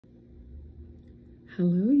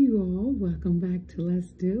Hello, you all. Welcome back to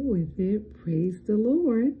Let's Deal With It. Praise the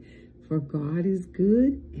Lord, for God is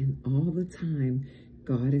good and all the time.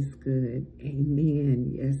 God is good. Amen.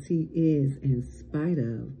 Yes, He is, in spite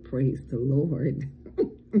of. Praise the Lord.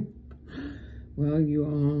 Well, you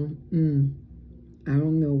all, I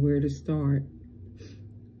don't know where to start,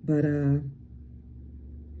 but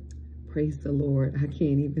praise the Lord. I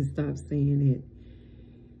can't even stop saying it.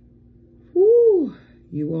 Whoo!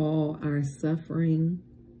 You all, our suffering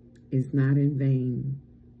is not in vain.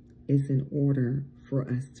 It's in order for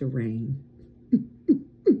us to reign.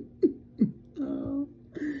 Oh,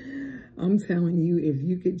 I'm telling you, if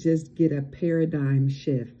you could just get a paradigm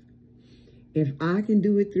shift. If I can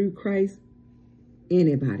do it through Christ,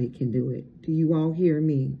 anybody can do it. Do you all hear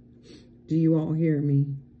me? Do you all hear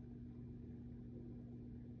me?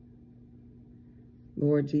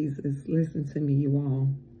 Lord Jesus, listen to me, you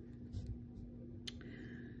all.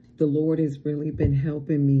 The Lord has really been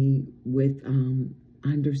helping me with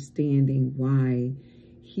understanding why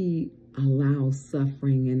He allows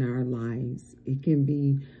suffering in our lives. It can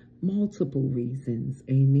be multiple reasons,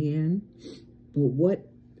 amen? But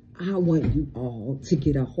what I want you all to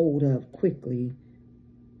get a hold of quickly,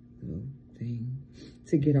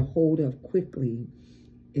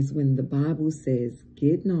 is when the Bible says,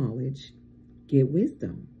 get knowledge, get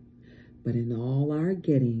wisdom, but in all our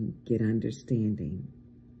getting, get understanding.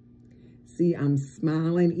 See, I'm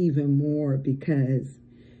smiling even more because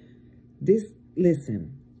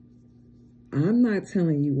listen, I'm not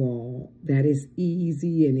telling you all that it's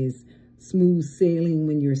easy and it's smooth sailing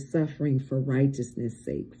when you're suffering for righteousness'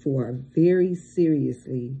 sake, for a very serious,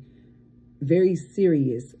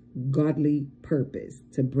 godly purpose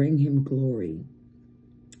to bring Him glory.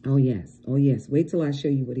 Oh, yes. Oh, yes. Wait till I show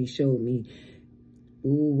you what He showed me.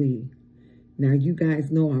 Ooh-wee. Now, you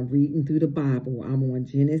guys know I'm reading through the Bible. I'm on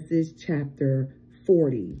Genesis chapter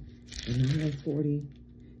 40. Am I on 40?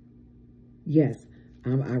 Yes, I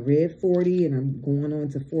read 40 and I'm going on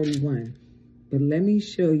to 41. But let me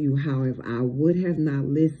show you how if I would have not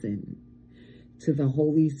listened to the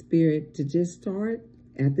Holy Spirit to just start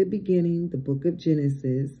at the beginning, the book of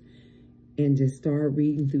Genesis, and just start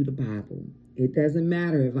reading through the Bible. It doesn't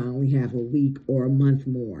matter if I only have a week or a month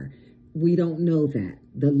more. We don't know that.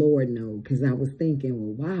 The Lord knows, because I was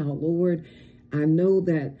thinking, well, wow, Lord, I know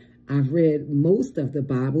that I've read most of the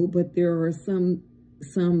Bible, but there are some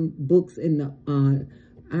books in the,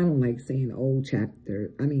 I don't like saying Old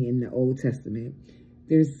in the Old Testament.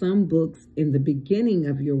 There's some books in the beginning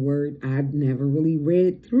of your word I've never really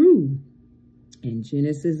read through. And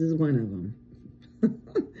Genesis is one of them.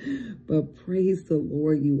 But praise the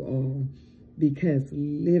Lord, you all, because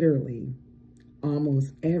literally,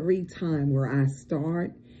 almost every time where I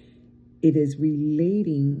start, it is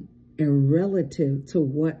relating and relative to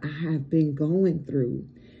what I have been going through.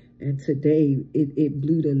 And today, it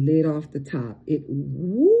blew the lid off the top.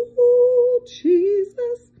 Woo,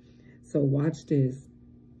 Jesus. So watch this.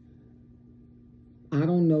 I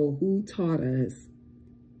don't know who taught us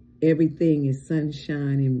everything is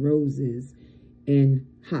sunshine and roses and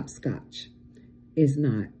hopscotch. It's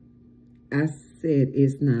not. I said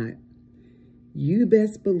it's not. You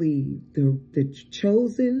best believe the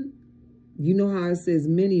chosen, you know how it says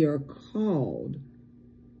many are called,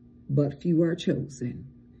 but few are chosen.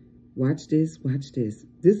 Watch this, watch this.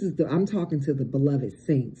 I'm talking to the beloved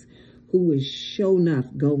saints who is sure enough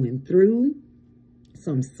going through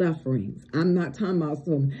some sufferings. I'm not talking about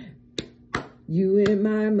some, you and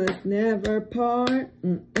I must never part.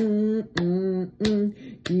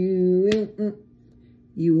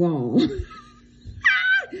 You all.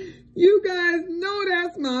 You guys know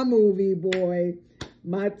that's my movie, boy.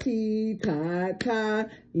 My tea-ta-ta.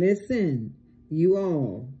 Listen, you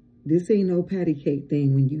all, this ain't no patty cake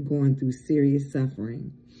thing when you going through serious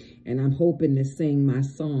suffering. And I'm hoping to sing my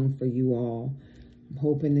song for you all. I'm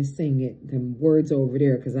hoping to sing it, the words over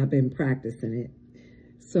there, because I've been practicing it.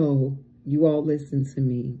 So, you all listen to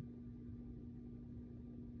me.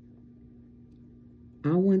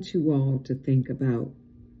 I want you all to think about,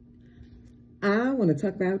 I want to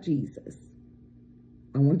talk about Jesus.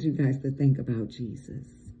 I want you guys to think about Jesus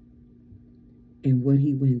and what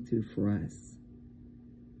He went through for us.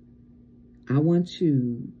 I want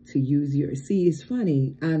you to use your, see, it's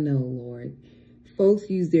funny, I know, Lord.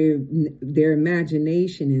 Folks use their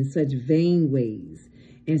imagination in such vain ways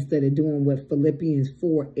instead of doing what Philippians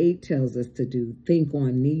 4:8 tells us to do. Think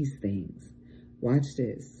on these things. Watch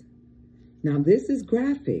this. Now, this is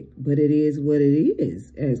graphic, but it is what it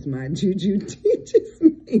is, as my juju teaches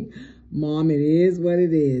me. Mom, it is what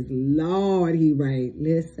it is. Lord, He right.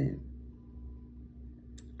 Listen.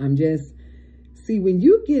 See, when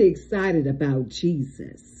you get excited about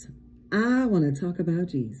Jesus, I want to talk about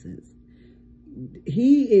Jesus.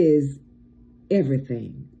 He is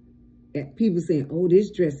everything. People saying, oh,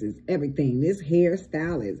 this dress is everything. This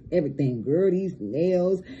hairstyle is everything. Girl, these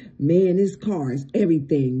nails, man, this car is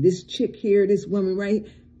everything. This chick here, this woman, right?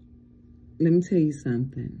 Let me tell you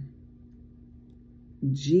something.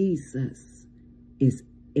 Jesus is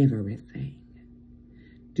everything.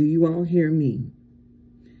 Do you all hear me?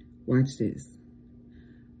 Watch this.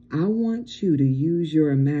 I want you to use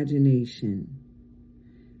your imagination.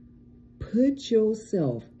 Put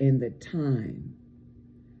yourself in the time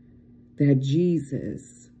that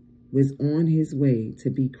Jesus was on his way to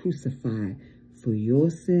be crucified for your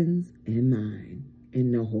sins and mine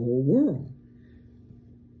and the whole world.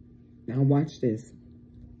 Now watch this.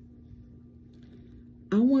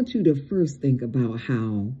 I want you to first think about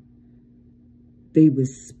how they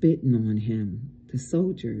was spitting on him, the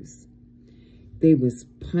soldiers. They was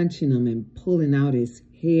punching him and pulling out his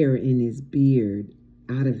hair and his beard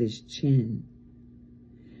out of his chin.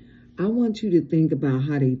 I want you to think about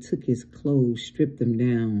how they took his clothes, stripped them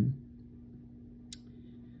down.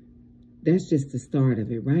 That's just the start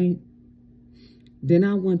of it, right? Then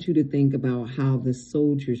I want you to think about how the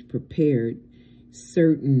soldiers prepared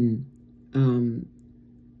certain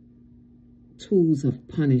tools of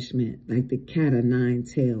punishment, like the cat of nine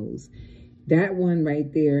tails. That one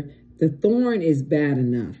right there, the thorn is bad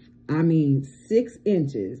enough. I mean, 6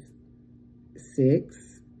 inches.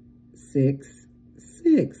 6, 6,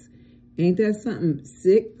 6. Ain't that something?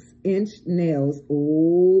 6-inch nails.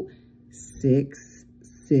 Oh, 6,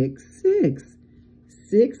 6, 6.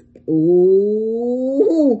 6.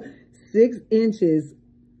 Oh, 6 inches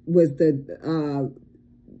was the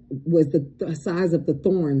size of the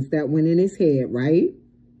thorns that went in his head, right?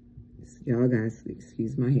 Y'all guys,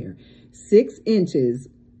 excuse my hair. 6 inches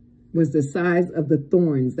was the size of the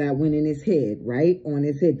thorns that went in his head, right? On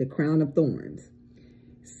his head, the crown of thorns.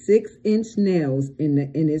 6-inch nails in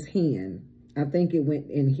his hand. I think it went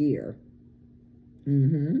in here.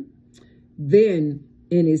 Then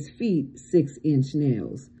in his feet, 6-inch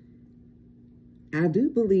nails. I do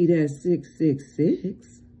believe that's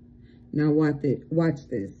 666. Now watch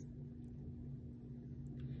this.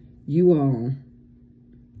 You all,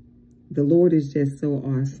 the Lord is just so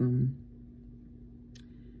awesome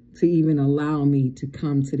to even allow me to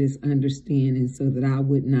come to this understanding so that I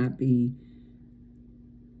would not be,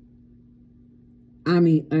 I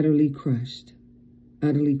mean, utterly crushed,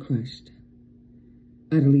 utterly crushed,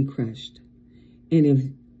 utterly crushed. And if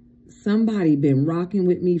somebody been rocking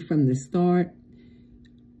with me from the start,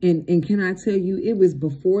 and can I tell you, it was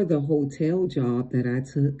before the hotel job that I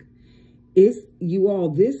took. You all,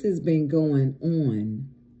 this has been going on.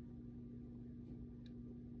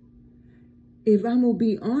 If I'm going to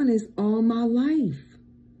be honest, all my life.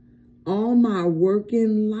 All my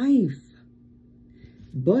working life.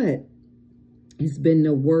 But it's been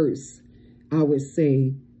the worst, I would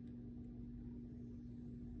say.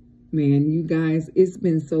 Man, you guys, it's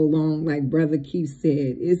been so long. Like Brother Keith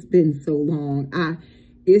said, it's been so long.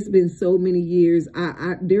 It's been so many years.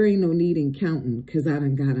 There ain't no need in counting because I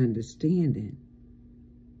done got understanding.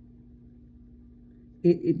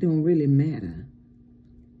 It don't really matter.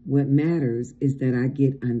 What matters is that I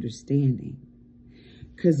get understanding.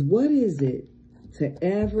 Because what is it to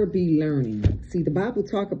ever be learning? See, the Bible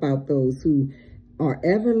talk about those who are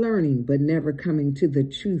ever learning but never coming to the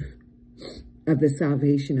truth of the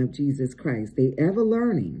salvation of Jesus Christ. They ever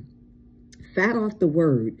learning, fat off the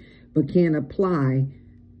word, but can't apply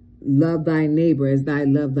love thy neighbor as thy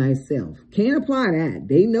love thyself. Can't apply that.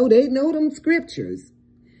 They know them scriptures,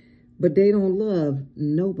 but they don't love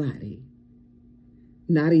nobody.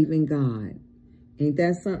 Not even God. Ain't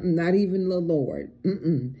that something? Not even the Lord.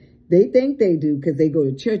 They think they do because they go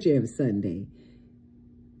to church every Sunday.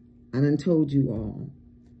 I done told you all,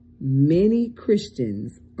 many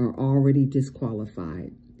Christians are already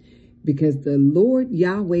disqualified because the Lord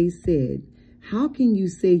Yahweh said, how can you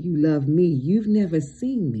say you love me? You've never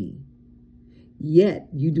seen me. Yet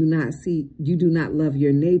you do not love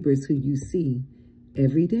your neighbors who you see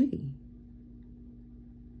every day.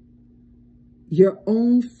 Your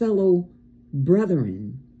own fellow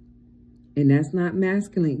brethren. And that's not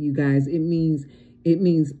masculine, you guys. It means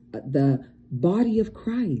the body of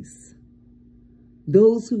Christ.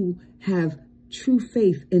 Those who have true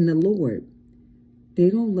faith in the Lord.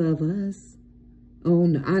 They don't love us. Oh,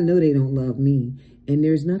 no, I know they don't love me. And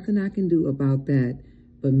there's nothing I can do about that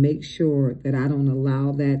but make sure that I don't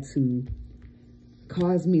allow that to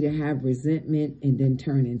cause me to have resentment and then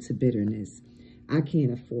turn into bitterness. I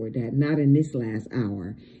can't afford that. Not in this last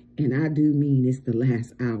hour. And I do mean it's the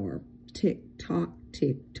last hour. Tick tick-tock,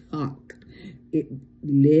 tick-tock.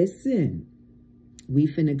 Listen, we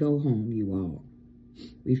finna go home, you all.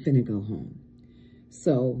 We finna go home.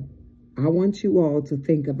 So I want you all to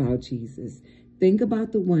think about Jesus. Think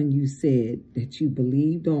about the one you said that you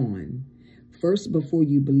believed on. First, before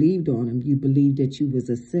you believed on him, you believed that you was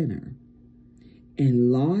a sinner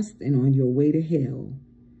and lost and on your way to hell.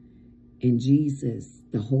 And Jesus,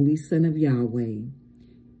 the Holy Son of Yahweh,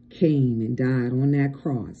 came and died on that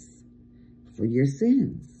cross for your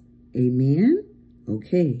sins. Amen?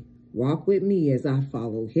 Okay, walk with me as I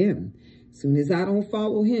follow him. Soon as I don't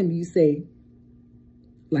follow him, you say,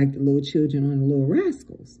 like the little children on the Little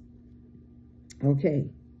Rascals.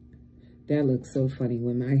 Okay. That looks so funny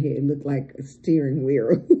when my head looked like a steering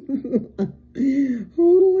wheel.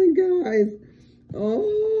 Hold on, guys.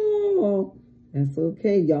 Oh, that's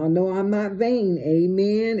okay. Y'all know I'm not vain.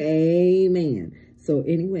 Amen. Amen. So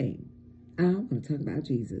anyway, I want to talk about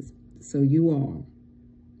Jesus. So you all,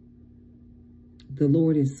 the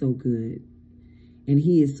Lord is so good. And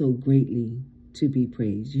he is so greatly to be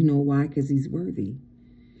praised. You know why? Because he's worthy.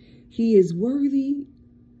 He is worthy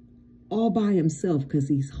all by himself because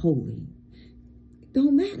he's holy. It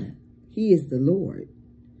don't matter. He is the Lord.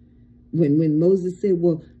 When Moses said,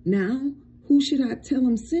 well, now who should I tell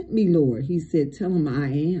him sent me, Lord? He said, tell him I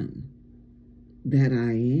am that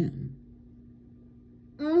I am.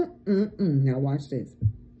 Now watch this.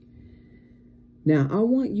 Now I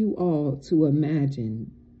want you all to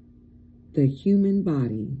imagine the human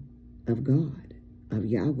body of God, of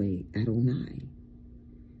Yahweh Adonai.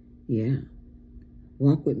 Yeah.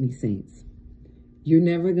 Walk with me, saints. You're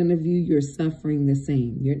never going to view your suffering the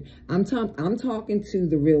same. I'm talking to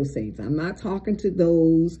the real saints. I'm not talking to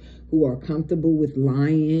those who are comfortable with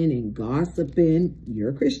lying and gossiping.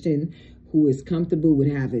 You're a Christian who is comfortable with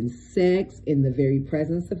having sex in the very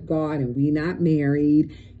presence of God and we not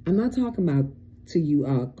married. I'm not talking about to you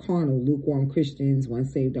carnal, lukewarm Christians,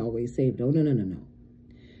 once saved, always saved. No, no, no, no, no.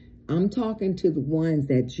 I'm talking to the ones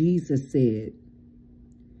that Jesus said,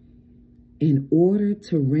 in order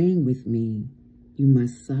to reign with me, you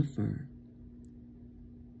must suffer.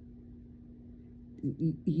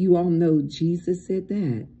 You all know Jesus said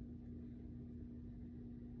that.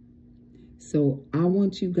 So I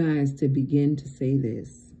want you guys to begin to say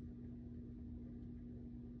this.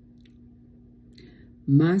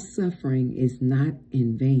 My suffering is not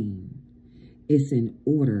in vain. It's in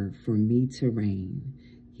order for me to reign.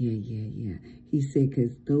 Yeah. He said,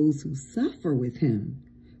 because those who suffer with him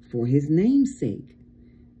for his name's sake,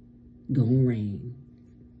 gonna reign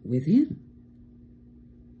with him.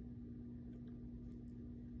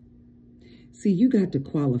 See, you got to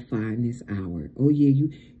qualify in this hour. Oh yeah,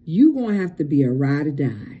 you gonna have to be a ride or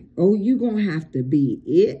die. Oh, you gonna have to be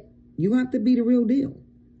it. You have to be the real deal.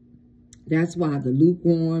 That's why the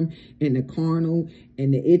lukewarm and the carnal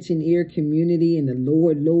and the itching ear community and the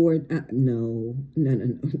Lord, no.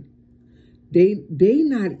 They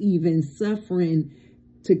not even suffering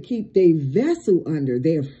to keep their vessel under,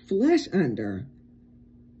 their flesh under.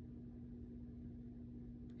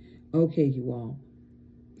 Okay, you all,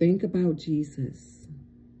 think about Jesus.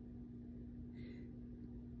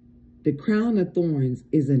 The crown of thorns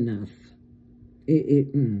is enough.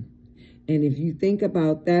 And if you think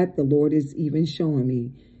about that, the Lord is even showing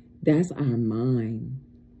me, that's our mind.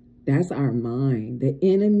 That's our mind. The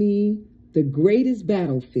enemy, the greatest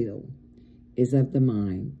battlefield is of the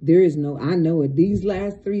mind. There is no, I know it, these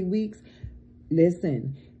last 3 weeks,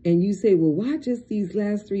 listen, and you say, well, why just these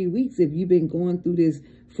last 3 weeks if you've been going through this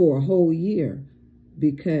for a whole year?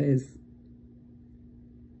 Because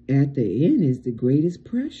at the end is the greatest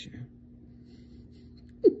pressure.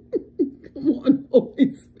 Come on,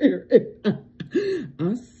 Holy Spirit.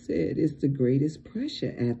 I said it's the greatest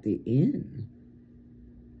pressure at the end.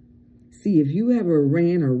 See, if you ever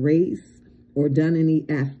ran a race or done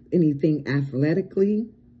anything athletically,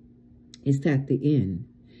 it's at the end.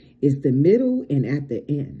 It's the middle and at the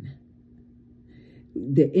end.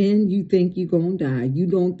 The end, you think you're going to die. You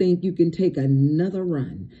don't think you can take another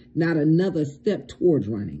run, not another step towards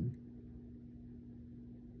running.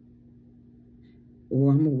 Oh,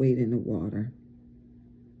 I'm going to wade in the water.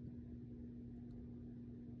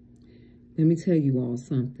 Let me tell you all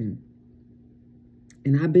something.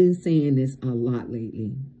 And I've been saying this a lot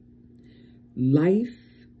lately.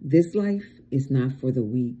 This life is not for the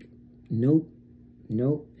weak. Nope.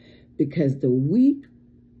 Because the weak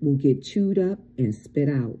will get chewed up and spit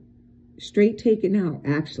out. Straight taken out,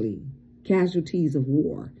 actually. Casualties of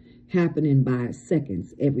war happening by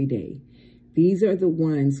seconds every day. These are the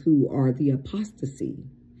ones who are the apostasy.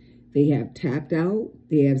 They have tapped out.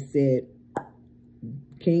 They have said,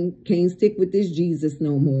 can't stick with this Jesus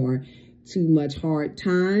no more. too much hard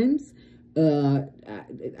times,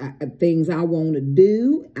 things I want to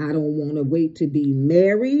do. I don't want to wait to be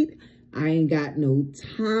married. I ain't got no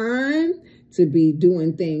time to be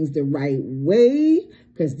doing things the right way,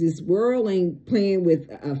 because this world ain't playing with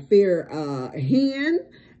a fair hand.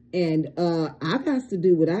 And I got to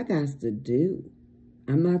do what I got to do.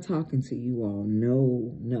 I'm not talking to you all.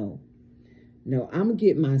 No, no. No, I'm going to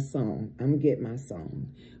get my song. I'm going to get my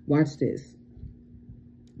song. Watch this.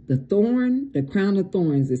 The crown of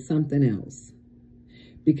thorns is something else.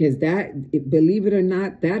 Because that, believe it or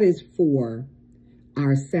not, that is for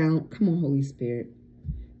our sound. Come on, Holy Spirit.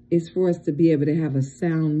 It's for us to be able to have a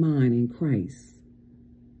sound mind in Christ.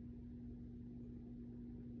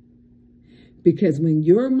 Because when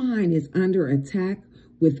your mind is under attack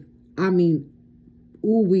with,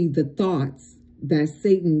 the thoughts that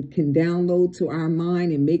Satan can download to our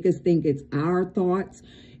mind and make us think it's our thoughts,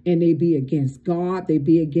 and they be against God, they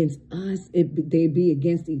be against us, they be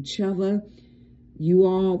against each other. You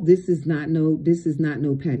all, this is not no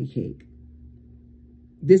patty cake.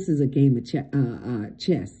 This is a game of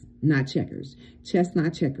chess, not checkers. Chess,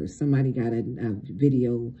 not checkers. Somebody got a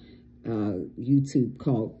video, YouTube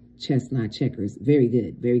called Chess, Not Checkers. Very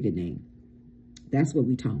good name. That's what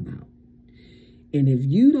we talking about. And if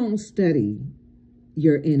you don't study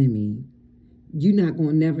your enemy, you're not going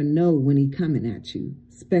to never know when he coming at you,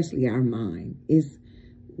 especially our mind.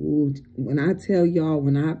 When I tell y'all,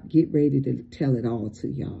 when I get ready to tell it all to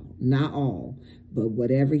y'all, not all, but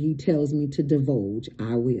whatever he tells me to divulge,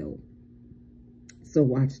 I will. So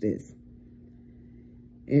watch this.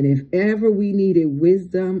 And if ever we needed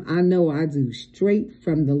wisdom, I know I do, straight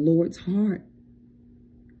from the Lord's heart.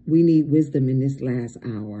 We need wisdom in this last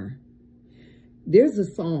hour. There's a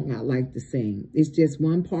song I like to sing. It's just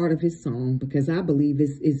one part of his song because I believe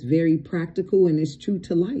it's very practical and it's true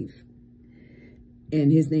to life.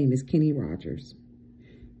 And his name is Kenny Rogers.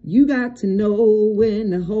 You got to know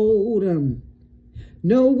when to hold 'em,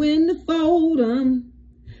 know when to fold 'em,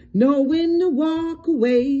 know when to walk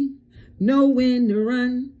away, know when to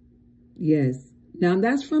run. Yes. Now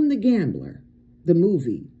that's from The Gambler, the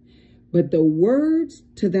movie. But the words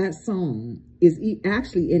to that song is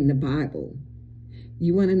actually in the Bible.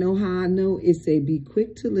 You want to know how I know? It say, be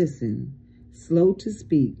quick to listen, slow to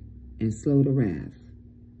speak, and slow to wrath.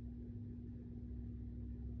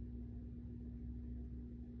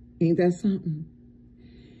 Ain't that something?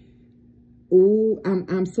 Oh,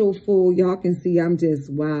 I'm so full. Y'all can see I'm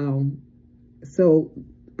just, wow. So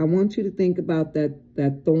I want you to think about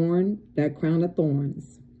that thorn, that crown of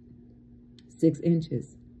thorns, 6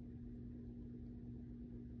 inches.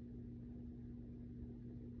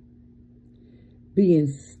 Being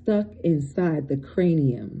stuck inside the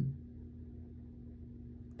cranium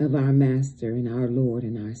of our Master and our Lord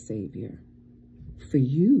and our Savior. For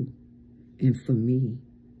you and for me.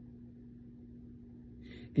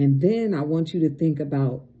 And then I want you to think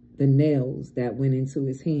about the nails that went into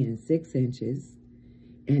his hands, 6 inches,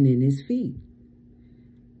 and in his feet.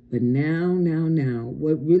 But now,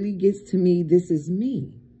 what really gets to me, this is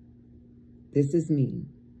me. This is me.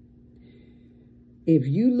 If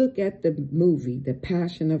you look at the movie, The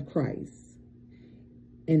Passion of Christ,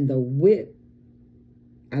 and the whip,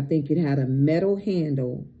 I think it had a metal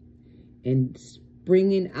handle, and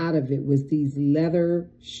springing out of it was these leather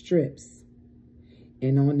strips.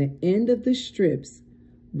 And on the end of the strips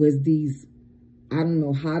was these, I don't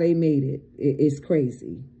know how they made it. It's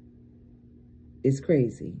crazy. It's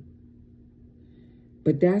crazy.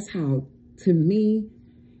 But that's how, to me,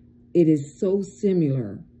 it is so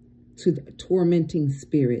similar to the tormenting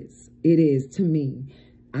spirits. It is to me.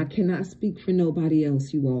 I cannot speak for nobody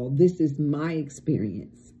else, you all. This is my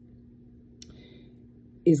experience.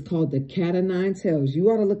 It's called The Cat of Nine Tails. You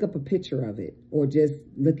ought to look up a picture of it or just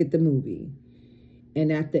look at the movie.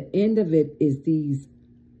 And at the end of it is these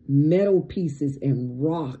metal pieces and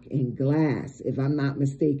rock and glass, if I'm not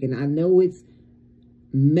mistaken. I know it's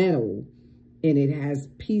metal and it has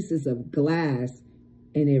pieces of glass,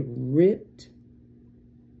 and it ripped,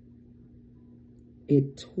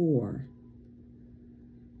 it tore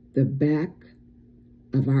the back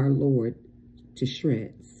of our Lord to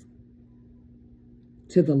shreds,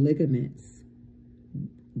 to the ligaments,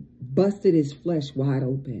 busted his flesh wide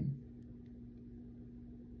open.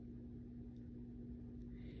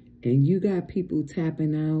 And you got people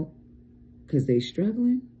tapping out because they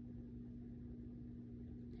struggling.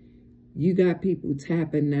 You got people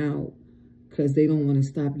tapping out because they don't want to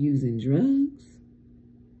stop using drugs.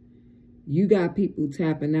 You got people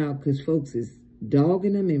tapping out because folks is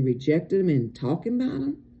dogging them and rejecting them and talking about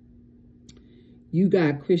them. You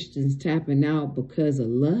got Christians tapping out because of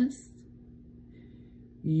lust.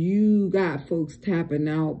 You got folks tapping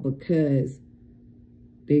out because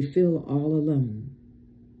they feel all alone.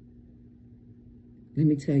 Let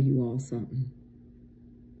me tell you all something.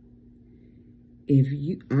 I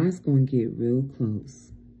was going to get real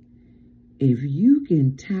close. If you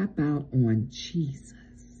can tap out on Jesus,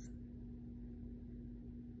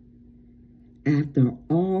 after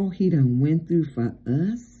all he done went through for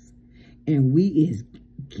us, and we is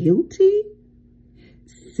guilty,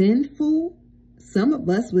 sinful, some of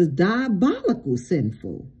us was diabolical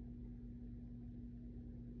sinful.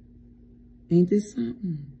 Ain't this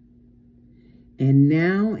something? And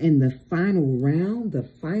now in the final round,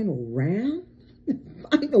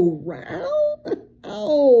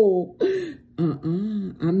 oh,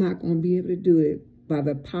 I'm not going to be able to do it by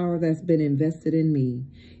the power that's been invested in me.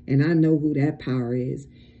 And I know who that power is.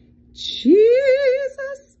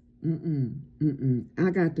 Jesus. I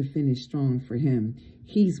got to finish strong for him.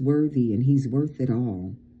 He's worthy and he's worth it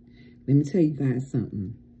all. Let me tell you guys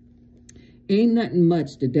something. Ain't nothing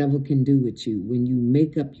much the devil can do with you when you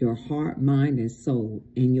make up your heart, mind, and soul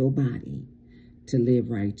and your body to live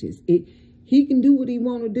righteous. He can do what he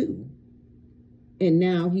want to do. And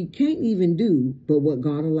now he can't even do but what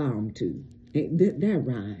God allowed him to. That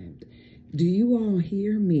rhymed. Do you all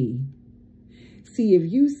hear me? See, if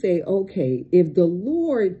you say, okay, if the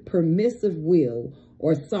Lord permissive will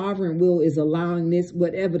or sovereign will is allowing this,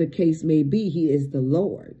 whatever the case may be, he is the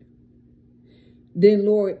Lord. Then,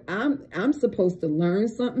 Lord, I'm supposed to learn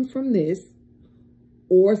something from this,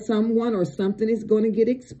 or someone or something is going to get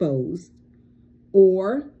exposed,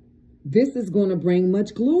 or this is going to bring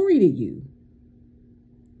much glory to you.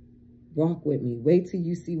 Walk with me. Wait till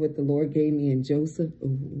you see what the Lord gave me in Joseph.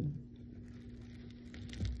 Ooh.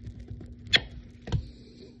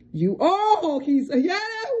 Wow,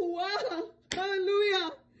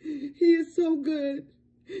 hallelujah. He is so good.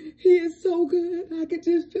 He is so good. I could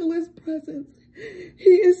just feel his presence. He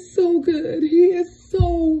is so good. He's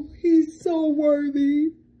so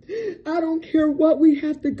worthy. I don't care what we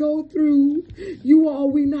have to go through.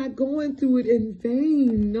 We're not going through it in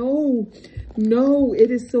vain. No,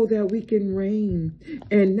 it is so that we can reign.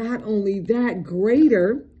 And not only that,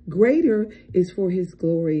 greater is for his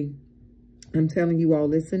glory. I'm telling you all,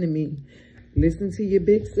 listen to me. Listen to your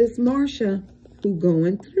big sis Marsha, who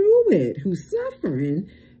going through it, who's suffering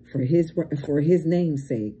for his name's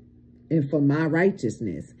sake and for my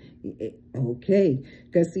righteousness. Okay,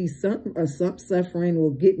 because see, some suffering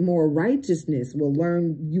will get more righteousness. You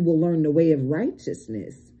will learn the way of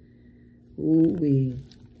righteousness. Ooh-wee.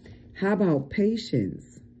 How about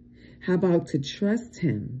patience? How about to trust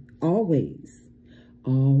him always?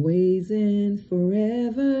 Always and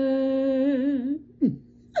forever.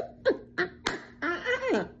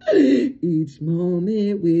 Each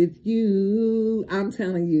moment with you. I'm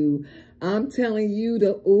telling you I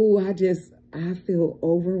feel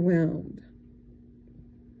overwhelmed.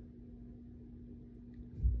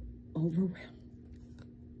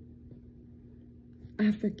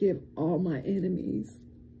 I forgive all my enemies.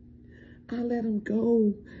 I let them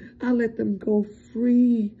go. I let them go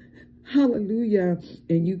free. Hallelujah.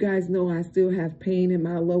 And you guys know I still have pain in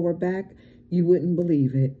my lower back. You wouldn't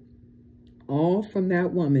believe it. All from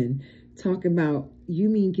that woman talking about, you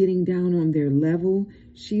mean getting down on their level?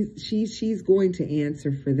 She's going to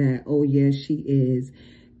answer for that. Oh yes, she is.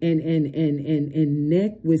 And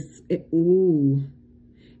neck was, ooh.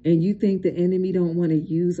 And you think the enemy don't want to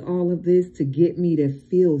use all of this to get me to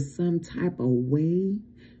feel some type of way?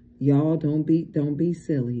 Y'all don't be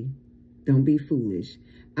silly. Don't be foolish.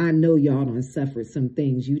 I know y'all done suffered some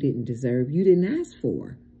things you didn't deserve. You didn't ask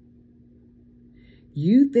for.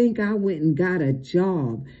 You think I went and got a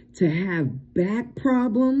job to have back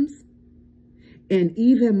problems and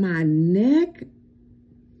even my neck?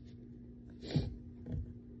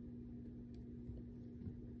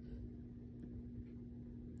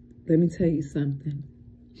 Let me tell you something.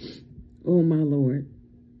 Oh, my Lord.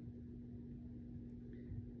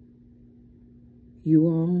 You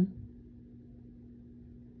all,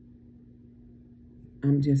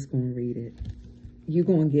 I'm just going to read it. You're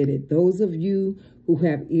going to get it. Those of you who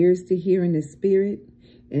have ears to hear in the spirit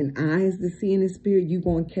and eyes to see in the spirit, you're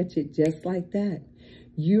going to catch it just like that.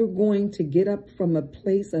 You're going to get up from a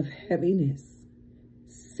place of heaviness,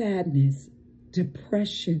 sadness,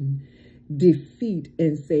 depression, defeat,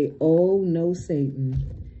 and say, oh, no,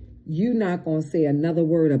 Satan. You're not going to say another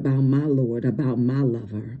word about my Lord, about my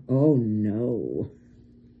lover. Oh, no.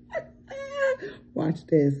 Watch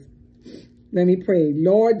this. Let me pray.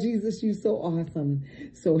 Lord Jesus, you so awesome.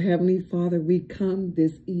 So Heavenly Father, we come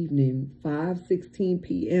this evening, 5:16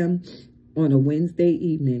 p.m. on a Wednesday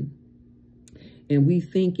evening. And we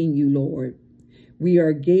thanking you, Lord. We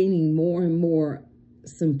are gaining more and more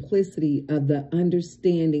simplicity of the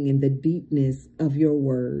understanding and the deepness of your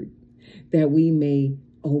word, that we may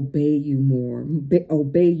obey you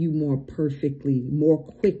more perfectly, more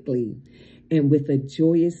quickly, and with a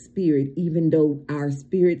joyous spirit, even though our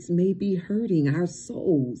spirits may be hurting, our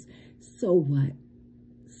souls. So what?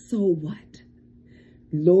 So what?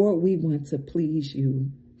 Lord, we want to please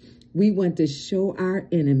you. We want to show our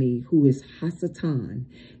enemy, who is Hasatan,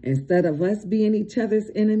 instead of us being each other's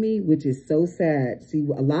enemy, which is so sad. See,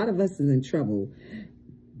 a lot of us is in trouble.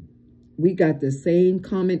 We got the same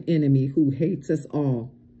common enemy who hates us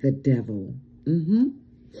all, the devil. And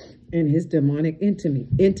his demonic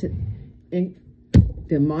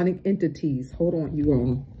demonic entities. Hold on, you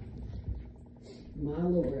all. My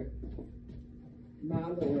Lord. My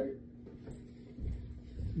Lord.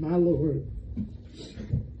 My Lord.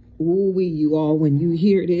 Ooh, you all, when you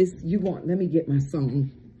hear this, you want, let me get my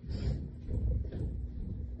song.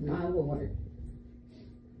 My Lord.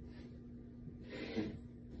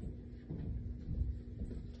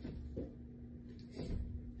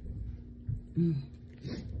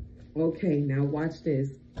 Okay, now watch this.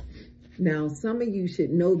 Now, some of you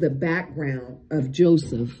should know the background of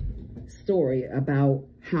Joseph's story about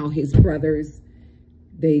how his brothers,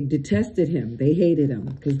 they detested him. They hated him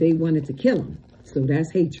because they wanted to kill him. So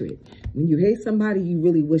that's hatred. When you hate somebody, you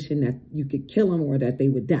really wishing that you could kill them or that they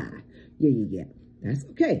would die. Yeah. That's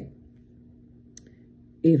okay.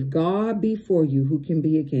 If God be for you, who can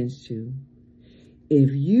be against you?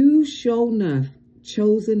 If you show enough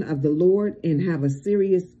chosen of the Lord and have a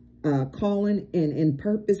serious calling and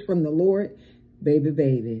purpose from the Lord,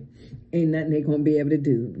 baby, ain't nothing they're going to be able to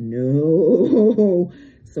do. No.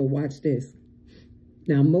 So watch this.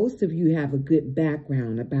 Now, most of you have a good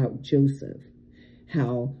background about Joseph,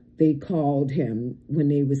 how they called him when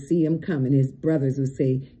they would see him coming. His brothers would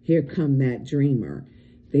say, here come that dreamer.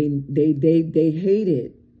 They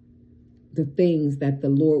hated the things that the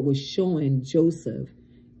Lord was showing Joseph.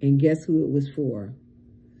 And guess who it was for?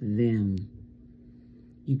 Them.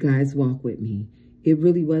 You guys walk with me. It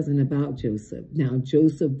really wasn't about Joseph. Now,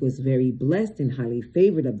 Joseph was very blessed and highly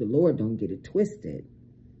favored of the Lord. Don't get it twisted.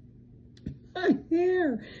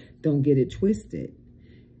 Here, don't get it twisted.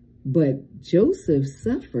 But Joseph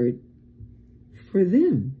suffered for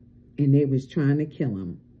them, and they was trying to kill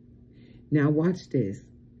him. Now, watch this.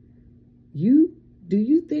 Do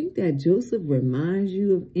you think that Joseph reminds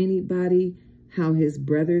you of anybody, how his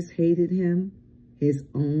brothers hated him? His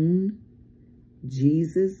own?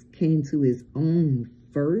 Jesus came to his own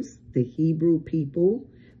first, the Hebrew people,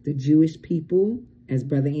 the Jewish people. As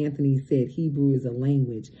Brother Anthony said, Hebrew is a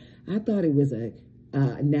language. I thought it was a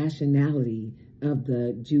nationality of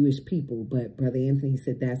the Jewish people, but Brother Anthony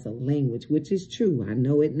said that's a language, which is true. I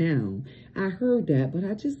know it now. I heard that, but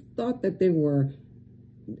I just thought that there were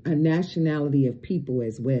a nationality of people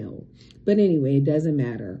as well. But anyway, it doesn't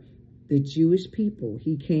matter. The Jewish people,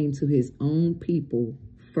 he came to his own people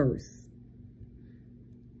first.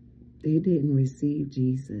 They didn't receive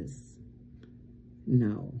Jesus.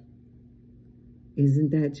 No. Isn't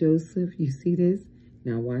that Joseph? You see this?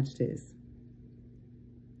 Now watch this.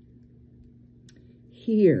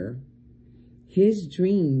 Here, his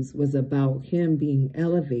dreams was about him being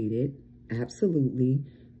elevated, absolutely,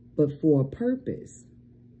 but for a purpose.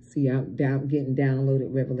 See, I'm getting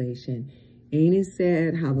downloaded Revelation. Ain't it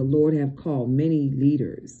sad how the Lord have called many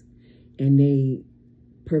leaders and they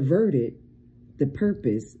perverted the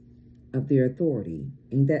purpose of their authority?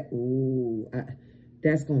 Ain't that,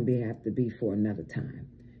 that's going to have to be for another time.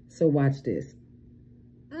 So watch this.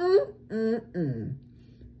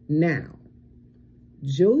 Now,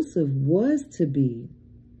 Joseph was to be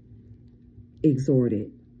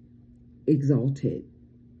exalted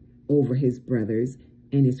over his brothers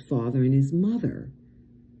and his father and his mother.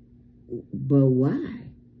 But why?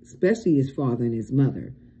 Especially his father and his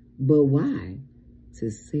mother. But why? To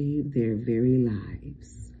save their very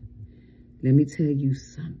lives. Let me tell you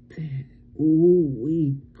something.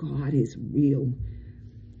 Ooh, God is real.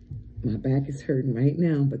 My back is hurting right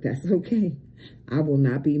now, but that's okay. I will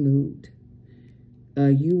not be moved.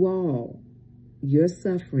 You all, your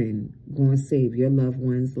suffering going to save your loved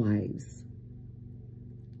ones' lives.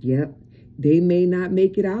 Yep. They may not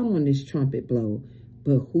make it out on this trumpet blow,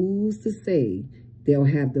 but who's to say they'll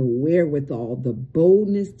have the wherewithal, the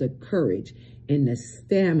boldness, the courage, and the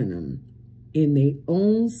stamina in their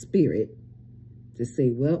own spirit to say,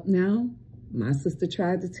 well, now, my sister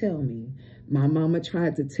tried to tell me. My mama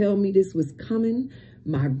tried to tell me this was coming.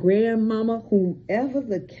 My grandmama, whomever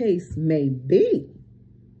the case may be.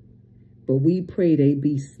 But we pray they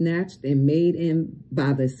be snatched and made in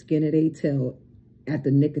by the skin of their tail at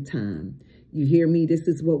the nick of time. You hear me? This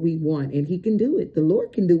is what we want. And he can do it. The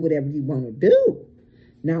Lord can do whatever you want to do.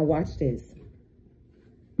 Now watch this.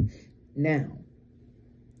 Now,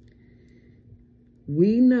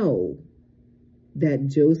 we know that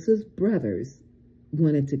Joseph's brothers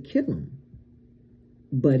wanted to kill him.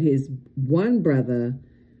 But his one brother,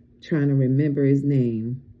 trying to remember his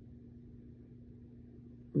name,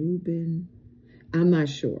 Reuben, I'm not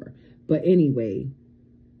sure. But anyway,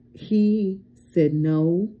 he said,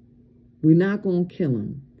 no, we're not going to kill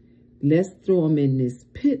him. Let's throw him in this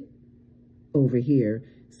pit over here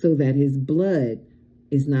so that his blood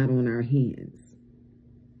is not on our hands.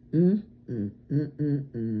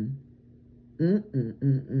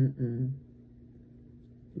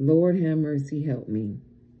 Lord have mercy, help me.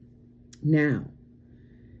 Now,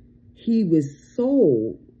 he was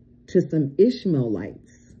sold to some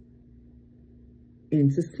Ishmaelites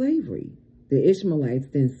into slavery. The Ishmaelites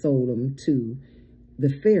then sold him to the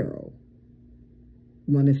Pharaoh,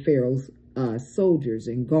 one of Pharaoh's soldiers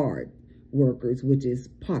and guard workers, which is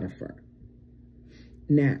Potiphar.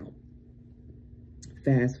 Now,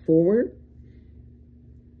 fast forward.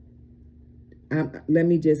 Let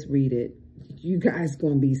me just read it. You guys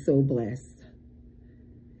going to be so blessed.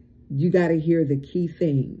 You got to hear the key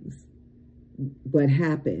things, what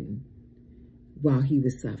happened while he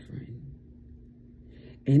was suffering.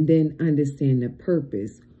 And then understand the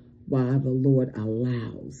purpose why the Lord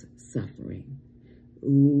allows suffering.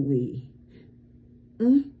 Ooh-wee.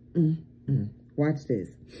 Watch this.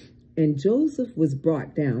 And Joseph was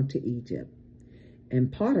brought down to Egypt,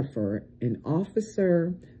 and Potiphar, an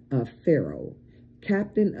officer of Pharaoh,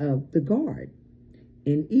 captain of the guard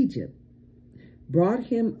in Egypt, brought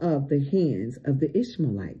him of the hands of the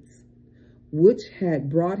Ishmaelites, which had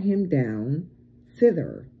brought him down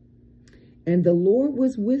thither. And the Lord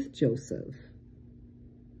was with Joseph.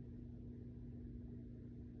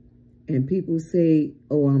 And people say,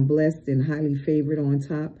 oh, I'm blessed and highly favored on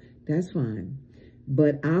top. That's fine.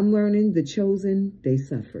 But I'm learning the chosen, they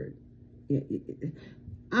suffered.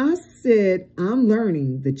 I said, I'm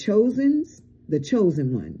learning the chosen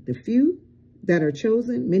one. The few that are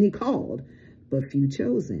chosen, many called, but few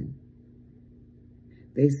chosen.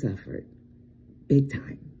 They suffered big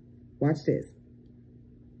time. Watch this.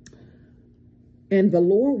 And the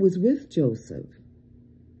Lord was with Joseph.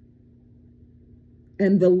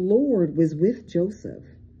 And the Lord was with Joseph.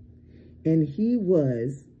 And he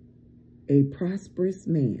was a prosperous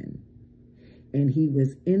man. And he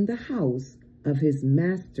was in the house of his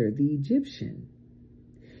master, the Egyptian.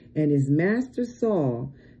 And his master saw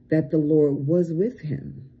that the Lord was with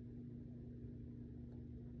him,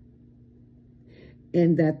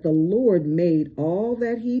 and that the Lord made all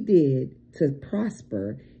that he did to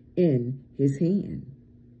prosper in his hand.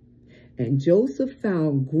 And Joseph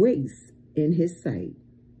found grace in his sight,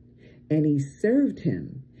 and he served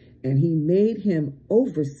him, and he made him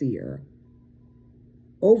overseer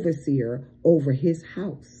over his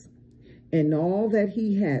house, and all that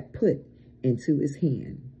he had put into his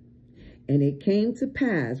hand. And it came to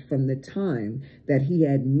pass from the time that he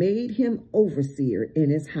had made him overseer in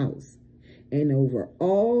his house and over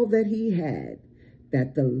all that he had,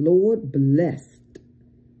 that the Lord blessed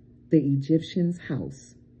the Egyptian's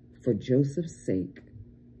house for Joseph's sake.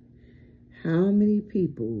 How many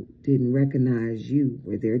people didn't recognize you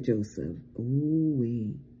were their Joseph?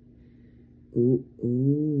 Ooh-wee.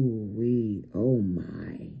 Ooh-wee. Oh,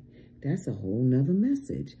 my. That's a whole nother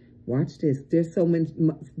message. Watch this. There's so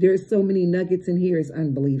many nuggets in here. It's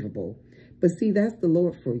unbelievable. But see, that's the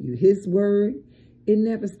Lord for you. His word, it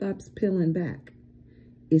never stops peeling back.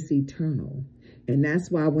 It's eternal. And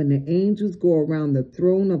that's why when the angels go around the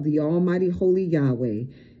throne of the Almighty Holy Yahweh,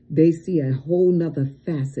 they see a whole nother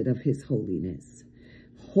facet of his holiness.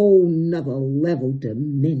 Whole nother level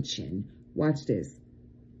dimension. Watch this.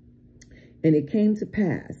 And it came to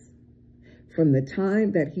pass, from the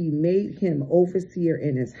time that he made him overseer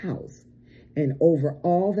in his house and over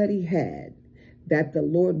all that he had, that the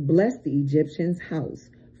Lord blessed the Egyptian's house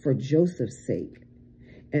for Joseph's sake.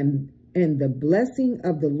 And the blessing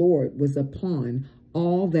of the Lord was upon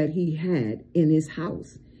all that he had in his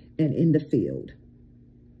house and in the field.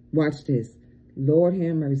 Watch this. Lord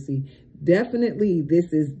have mercy. Definitely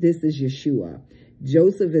this is Yeshua.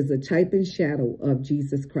 Joseph is a type and shadow of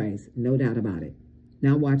Jesus Christ. No doubt about it.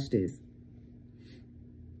 Now watch this.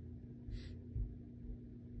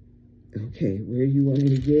 Okay, where you want me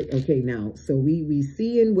to get? Okay, now, so we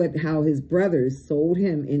see in how his brothers sold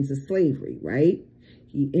him into slavery, right?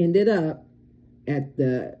 He ended up at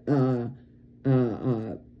the,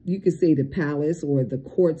 you could say the palace or the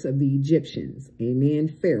courts of the Egyptians. Amen.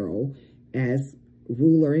 Pharaoh as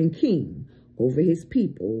ruler and king over his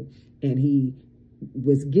people. And he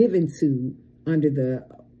was given to under the,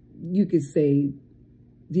 you could say,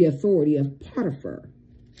 the authority of Potiphar.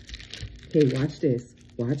 Okay, watch this.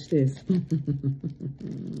 Watch this.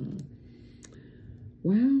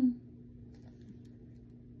 Wow.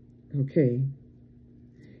 Okay.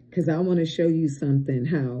 Because I want to show you something,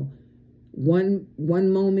 how one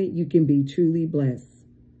moment you can be truly blessed.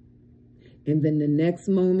 And then the next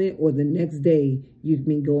moment or the next day, you've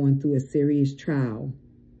been going through a serious trial,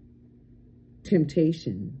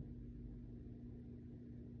 temptation.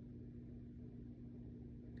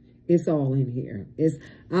 It's all in here.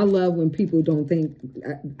 I love when people don't think,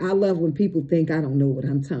 I love when people think I don't know what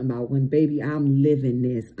I'm talking about. When, baby, I'm living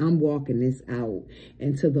this. I'm walking this out.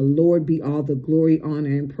 And to the Lord be all the glory,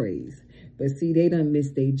 honor, and praise. But see, they done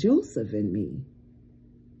missed their Joseph in me.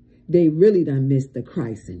 They really done missed the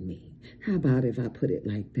Christ in me. How about if I put it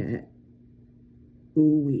like that?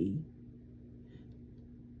 Ooh-wee.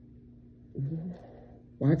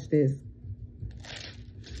 Watch this.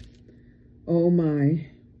 Oh, my.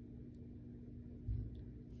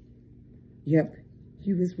 Yep,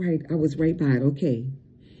 he was right. I was right by it. Okay.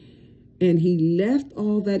 And he left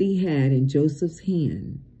all that he had in Joseph's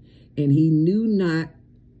hand, and he knew not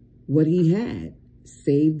what he had,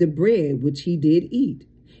 save the bread which he did eat.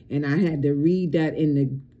 And I had to read that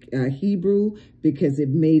in the Hebrew because it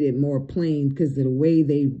made it more plain, because the way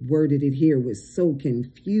they worded it here was so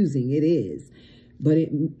confusing. It is. But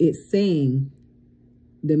it's saying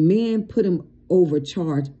the man put him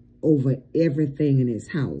overcharge over everything in his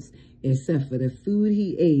house, except for the food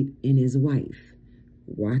he ate and his wife.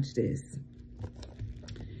 Watch this.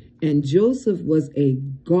 And Joseph was a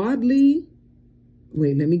godly,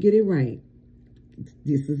 wait, let me get it right.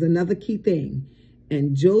 This is another key thing.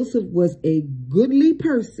 And Joseph was a goodly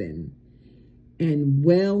person and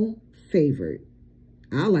well favored.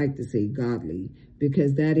 I like to say godly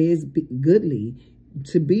because that is goodly.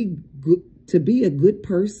 To be good, to be a good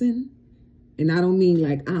person, and I don't mean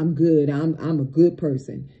like I'm good, I'm a good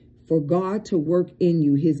person. For God to work in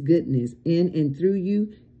you his goodness in and through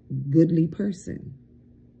you, goodly person.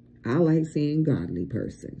 I like saying godly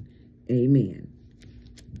person. Amen.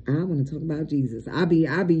 I want to talk about Jesus. I be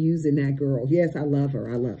using that girl. Yes, I love her.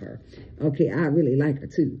 I love her. Okay, I really like her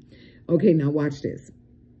too. Okay, now watch this.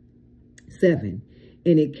 7.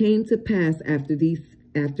 And it came to pass after these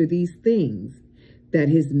things that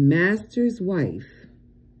his master's wife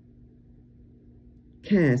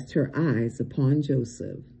cast her eyes upon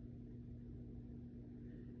Joseph.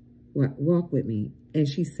 Walk with me. And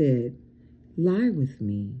she said, lie with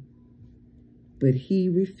me. But he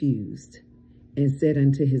refused and said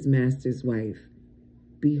unto his master's wife,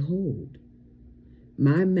 behold,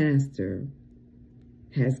 my master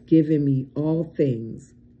has given me all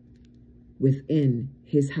things within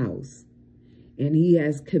his house, and he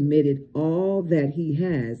has committed all that he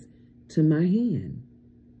has to my hand.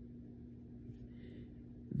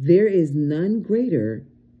 There is none greater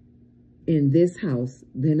in this house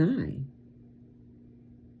than I.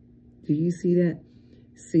 Do you see that?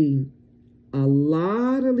 See, a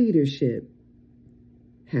lot of leadership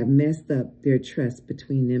have messed up their trust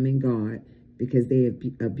between them and God because they have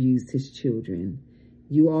abused his children.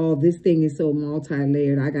 You all, this thing is so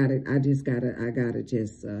multi-layered. I gotta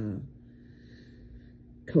just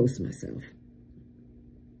coast myself.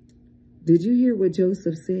 Did you hear what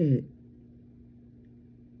Joseph said?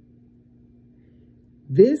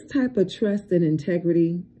 This type of trust and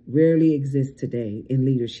integrity rarely exists today in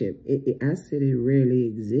leadership. I said it rarely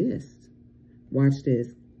exists. Watch this.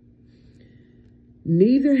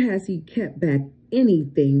 Neither has he kept back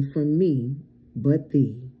anything from me but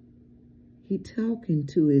thee. He talking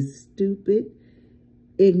to his stupid,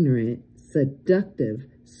 ignorant, seductive,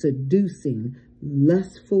 seducing,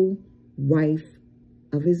 lustful wife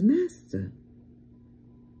of his master.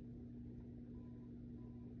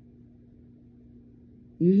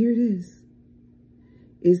 You hear this?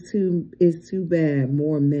 It's too bad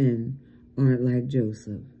more men aren't like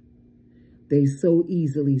Joseph. They so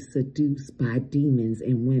easily seduced by demons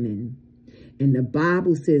and women. And the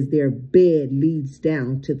Bible says their bed leads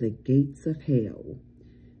down to the gates of hell.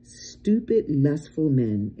 Stupid, lustful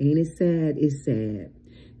men. Ain't it sad? It's sad.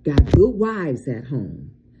 Got good wives at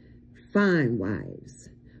home. Fine wives.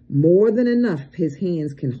 More than enough his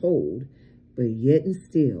hands can hold. But yet and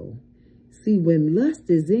still. See, when lust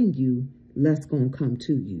is in you, lust gonna come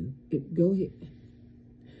to you. Go ahead.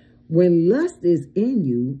 When lust is in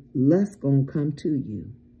you, lust gonna come to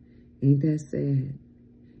you. Ain't that sad?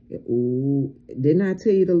 Oh, didn't I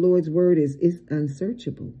tell you the Lord's word is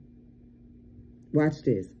unsearchable? Watch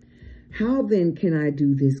this. How then can I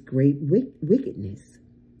do this great wickedness?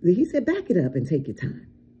 He said, back it up and take your time.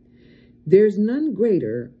 There's none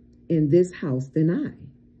greater in this house than I.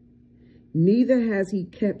 Neither has he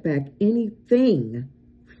kept back anything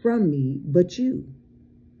from me but you,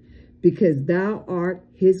 because thou art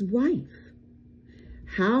his wife.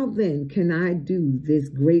 How then can I do this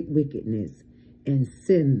great wickedness and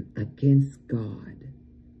sin against God?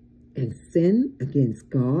 And sin against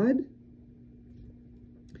God?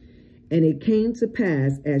 And it came to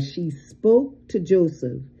pass as she spoke to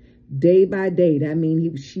Joseph day by day, that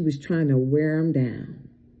means she was trying to wear him down.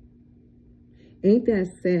 Ain't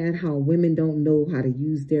that sad how women don't know how to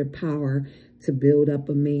use their power to build up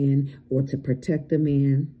a man or to protect a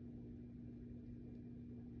man?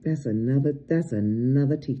 That's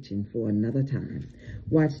another teaching for another time.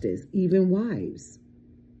 Watch this. Even wives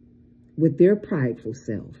with their prideful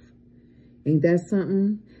self. Ain't that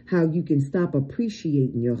something? How you can stop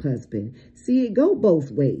appreciating your husband. See, it go both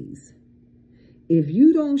ways. If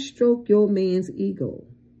you don't stroke your man's ego,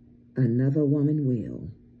 another woman will.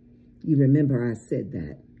 You remember I said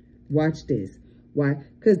that. Watch this. Why?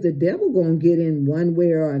 Because the devil gonna get in one way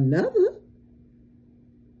or another.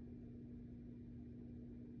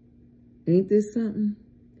 Ain't this something?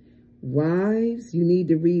 Wives, you need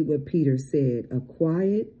to read what Peter said. A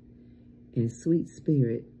quiet and sweet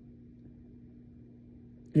spirit.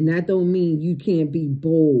 And that don't mean you can't be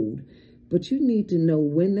bold, but you need to know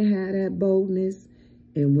when to have that boldness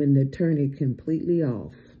and when to turn it completely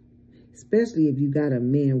off. Especially if you got a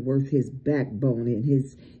man worth his backbone and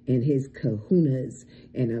his kahunas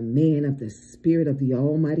and a man of the spirit of the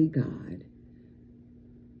Almighty God.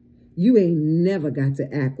 You ain't never got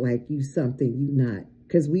to act like you something you not,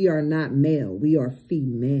 because we are not male, we are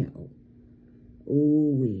female.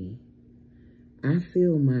 Ooh-wee. I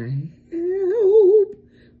feel my help.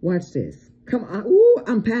 Watch this. Come on. Ooh,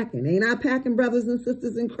 I'm packing. Ain't I packing, brothers and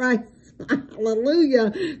sisters in Christ?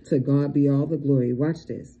 Hallelujah. To God be all the glory. Watch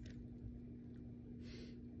this.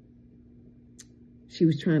 She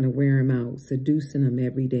was trying to wear him out, seducing him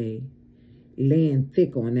every day, laying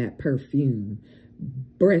thick on that perfume,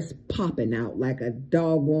 breast popping out like a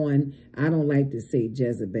doggone, I don't like to say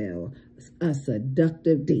Jezebel, a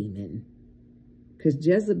seductive demon. Because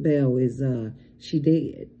Jezebel is, she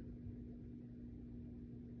dead.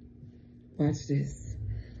 Watch this.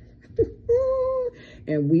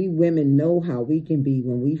 And we women know how we can be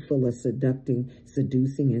when we full of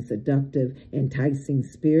seducing and seductive, enticing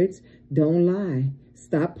spirits. Don't lie.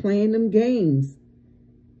 Stop playing them games.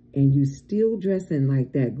 And you still dressing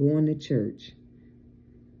like that, going to church.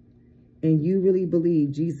 And you really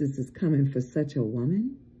believe Jesus is coming for such a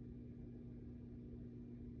woman?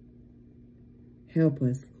 Help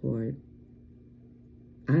us, Lord.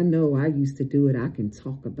 I know I used to do it. I can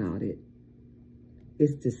talk about it.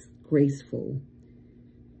 It's disgraceful.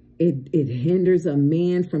 It hinders a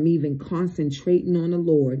man from even concentrating on the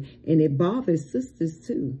Lord. And it bothers sisters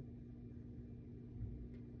too.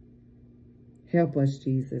 Help us,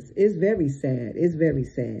 Jesus. It's very sad. It's very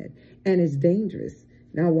sad. And it's dangerous.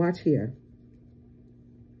 Now watch here.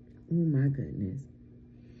 Oh my goodness.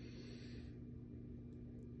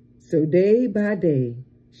 So day by day,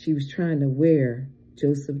 she was trying to wear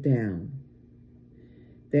Joseph down,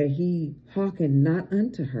 that he hearkened not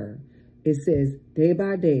unto her. It says day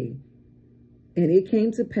by day. And it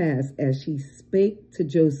came to pass as she spake to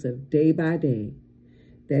Joseph day by day,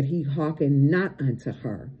 that he hearkened not unto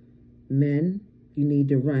her. Men, you need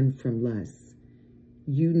to run from lust.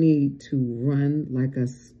 You need to run like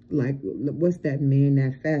what's that man,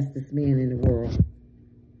 that fastest man in the world?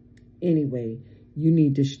 Anyway, you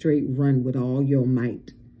need to straight run with all your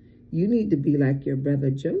might. You need to be like your brother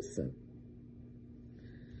Joseph.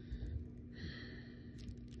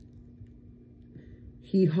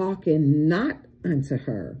 He hearkened not unto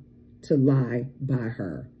her to lie by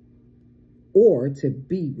her or to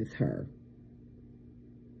be with her.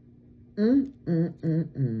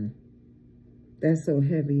 That's so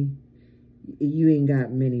heavy. You ain't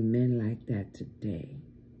got many men like that today.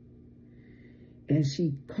 And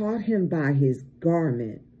she caught him by his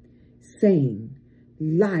garment, saying,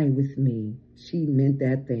 lie with me. She meant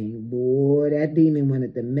that thing. Boy, that demon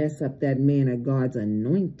wanted to mess up that man of God's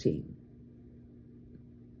anointing.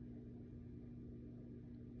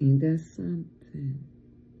 Ain't that something?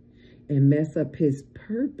 And mess up his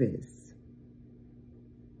purpose.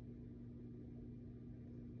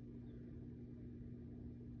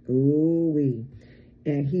 Ooh-wee.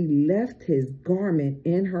 And he left his garment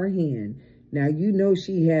in her hand. Now, you know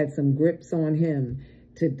she had some grips on him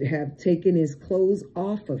to have taken his clothes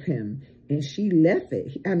off of him. And she left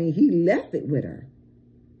it. I mean, he left it with her.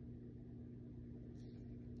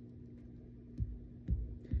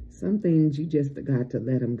 Some things you just got to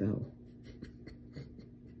let them go.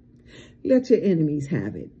 Let your enemies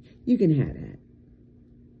have it. You can have that.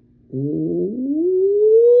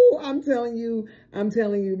 Ooh, I'm telling you,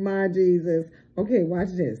 my Jesus. Okay,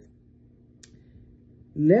 watch this.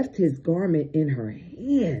 Left his garment in her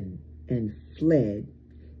hand and fled.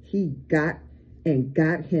 He got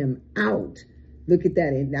him out. Look at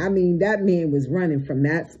that. And I mean, that man was running from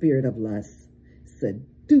that spirit of lust,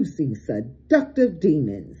 seducing, seductive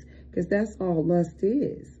demons, because that's all lust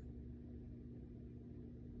is.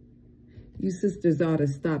 You sisters ought to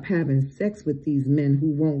stop having sex with these men who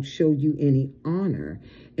won't show you any honor.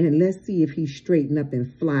 And let's see if he straighten up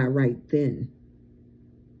and fly right then.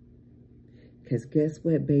 Because guess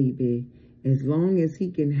what, baby? As long as he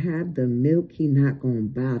can have the milk, he not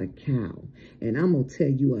going to bow the cow. And I'm going to tell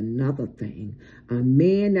you another thing. A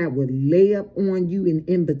man that would lay up on you and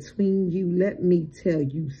in between you, let me tell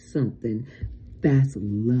you something. That's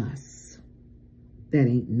lust. That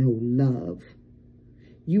ain't no love.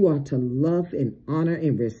 You are to love and honor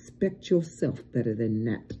and respect yourself better than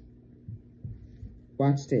that.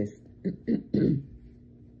 Watch this.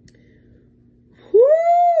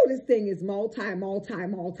 This thing is multi-layered.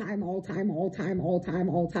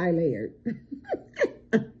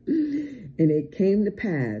 And it came to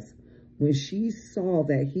pass when she saw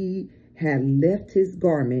that he had left his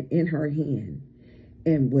garment in her hand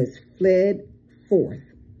and was fled forth,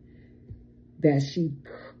 that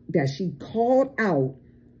she called out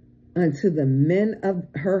unto the men of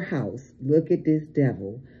her house. Look at this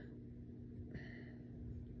devil.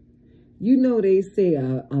 You know they say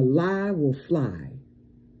a lie will fly,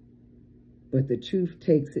 but the truth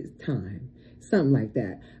takes its time. Something like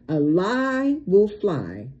that. A lie will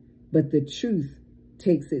fly, but the truth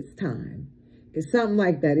takes its time. It's something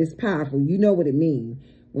like that. It's powerful. You know what it means.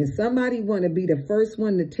 When somebody want to be the first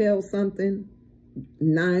one to tell something,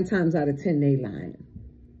 9 times out of 10, they lying.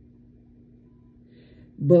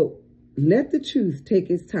 But let the truth take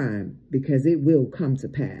its time, because it will come to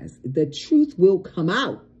pass. The truth will come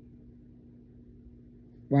out.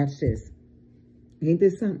 Watch this. Ain't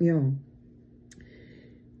this something, y'all?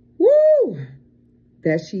 Woo!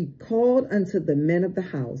 That she called unto the men of the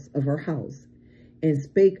house, of her house, and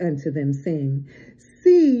spake unto them, saying,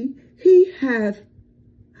 See, he hath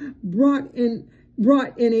brought in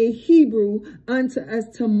a Hebrew unto us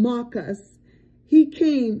to mock us. He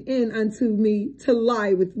came in unto me to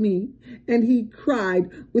lie with me, and he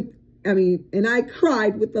cried and I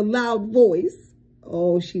cried with a loud voice.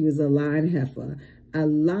 Oh, she was a lying heifer, a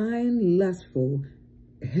lying lustful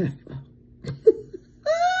heifer.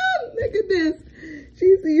 Look at this.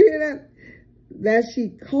 You hear that? That she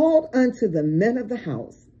called unto the men of the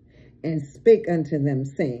house and spake unto them,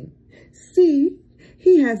 saying, See,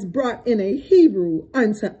 he has brought in a Hebrew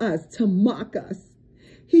unto us to mock us.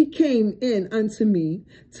 He came in unto me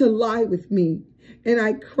to lie with me, and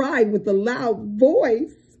I cried with a loud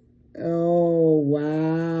voice. Oh,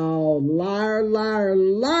 wow. Liar, liar,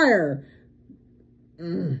 liar.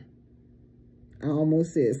 I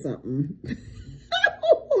almost said something.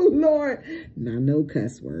 Oh, Lord. Not no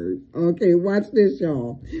cuss word. Okay, watch this,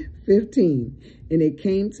 y'all. 15. And it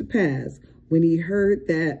came to pass when he heard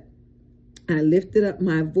that I lifted up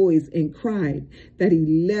my voice and cried, that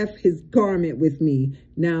he left his garment with me.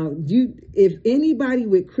 Now, if anybody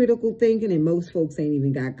with critical thinking, and most folks ain't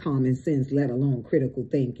even got common sense, let alone critical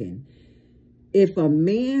thinking. If a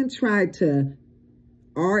man tried to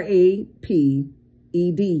rapedu,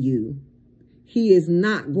 he is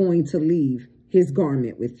not going to leave his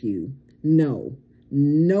garment with you. No,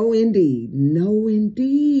 no, indeed. No,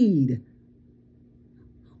 indeed.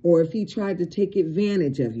 Or if he tried to take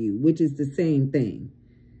advantage of you, which is the same thing.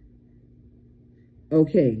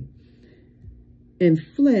 Okay. And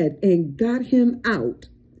fled and got him out.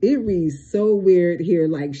 It reads so weird here,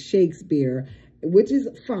 like Shakespeare, which is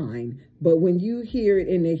fine. But when you hear it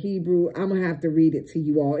in the Hebrew, I'm going to have to read it to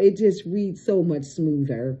you all. It just reads so much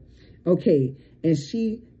smoother. Okay. And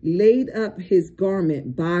she laid up his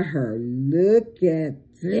garment by her. Look at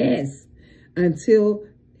this. Until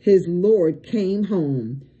his Lord came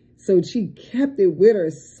home. So she kept it with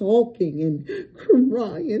her, sulking and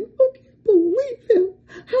crying. I can't believe him.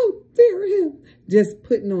 How dare him? Just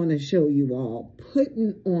putting on a show, you all.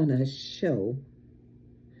 Putting on a show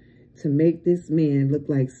to make this man look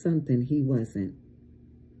like something he wasn't.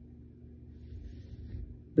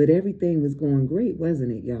 But everything was going great,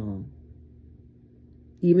 wasn't it, y'all?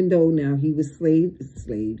 Even though now he was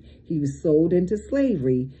he was sold into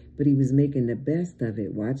slavery, but he was making the best of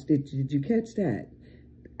it. Watch, did you catch that?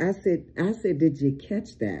 I said, did you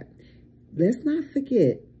catch that? Let's not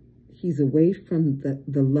forget, he's away from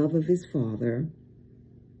the love of his father.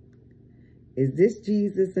 Is this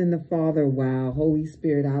Jesus and the Father? Wow, Holy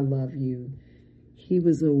Spirit, I love you. He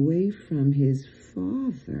was away from his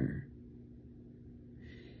Father.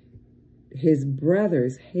 His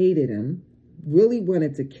brothers hated him, really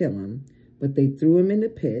wanted to kill him, but they threw him in the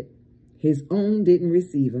pit. His own didn't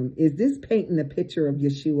receive him. Is this painting a picture of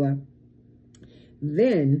Yeshua?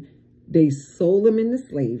 Then they sold him into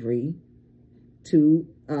slavery to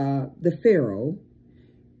the Pharaoh.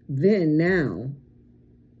 Then now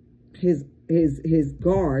his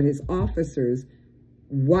guard, his officer's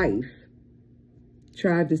wife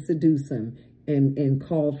tried to seduce him and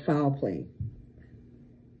called foul play.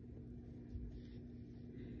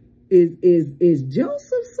 Is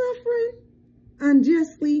Joseph suffering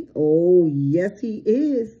unjustly? Oh, yes, he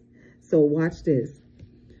is. So watch this.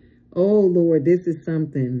 Oh, Lord, this is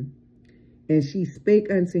something. And she spake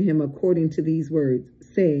unto him according to these words,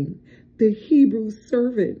 saying, the Hebrew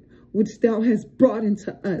servant which thou hast brought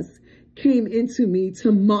into us came into me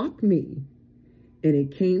to mock me. And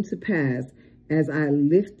it came to pass as I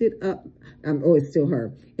lifted up, oh, it's still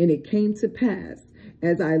her. And it came to pass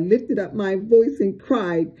as I lifted up my voice and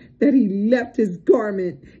cried that he left his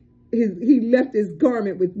garment, he left his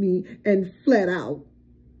garment with me and fled out.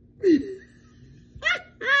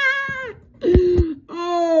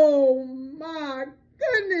 Oh my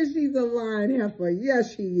goodness, she's a lying heifer.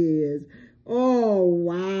 Yes, she is. Oh,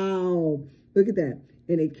 wow. Look at that.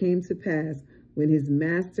 And it came to pass when his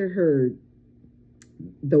master heard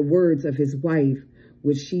the words of his wife,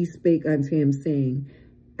 which she spake unto him, saying,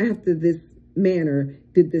 after this manner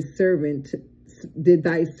did thy servant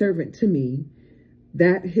to me,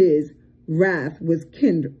 that his wrath was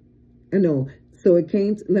kindled. No, so it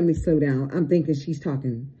came to, let me slow down. I'm thinking she's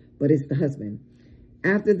talking, but it's the husband.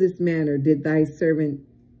 After this manner did thy servant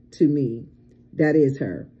to me, that is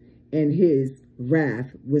her, and his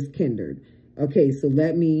wrath was kindled. Okay, so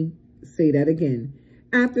let me say that again.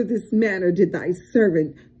 After this manner did thy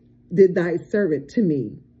servant to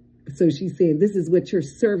me. So she's saying, this is what your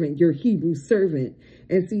servant, your Hebrew servant.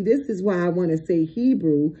 And see, this is why I want to say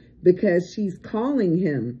Hebrew, because she's calling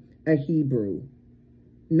him a Hebrew,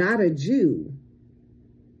 not a Jew.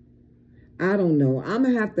 I don't know. I'm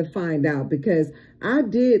going to have to find out, because I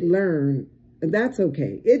did learn. That's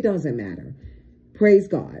okay. It doesn't matter. Praise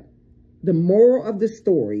God. The moral of the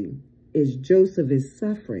story is Joseph is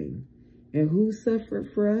suffering. And who suffered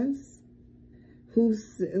for us? Who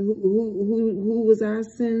was our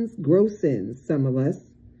sins? Gross sins, some of us,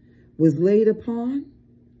 was laid upon?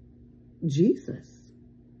 Jesus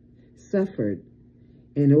suffered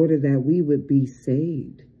in order that we would be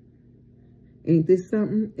saved. Ain't this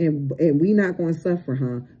something? And we not going to suffer,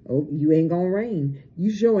 huh? Oh, you ain't going to reign.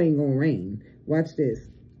 You sure ain't going to reign. Watch this.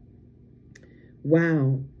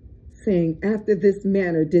 Wow. Saying, after this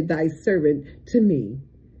manner did thy servant to me,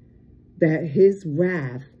 that his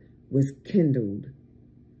wrath was kindled.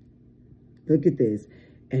 Look at this.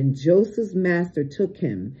 And Joseph's master took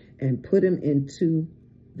him and put him into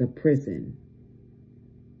the prison.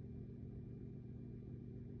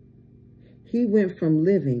 He went from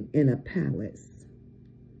living in a palace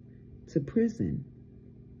to prison.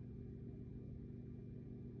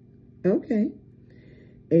 Okay.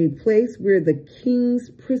 A place where the king's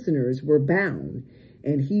prisoners were bound,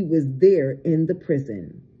 and he was there in the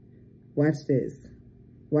prison. Watch this.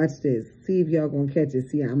 Watch this. See if y'all gonna catch it.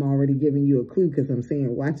 See, I'm already giving you a clue because I'm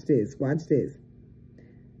saying, watch this. Watch this.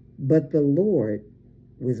 But the Lord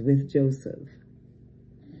was with Joseph.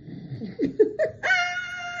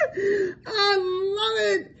 I love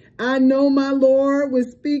it. I know my Lord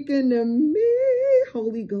was speaking to me.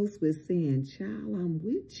 Holy Ghost was saying, child, I'm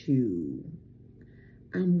with you.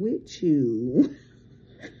 I'm with you.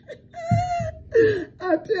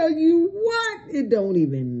 I tell you what, it don't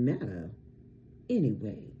even matter.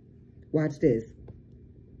 Anyway, watch this.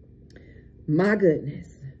 My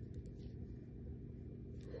goodness.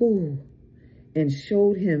 Whew. And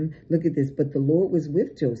showed him, look at this, but the Lord was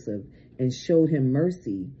with Joseph and showed him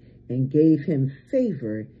mercy and gave him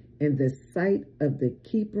favor in the sight of the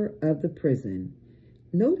keeper of the prison.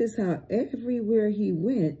 Notice how everywhere he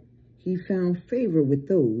went, he found favor with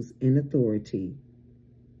those in authority.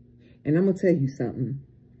 And I'm going to tell you something.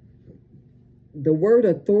 The word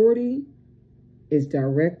authority is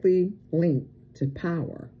directly linked to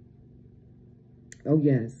power. Oh,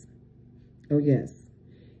 yes. Oh, yes.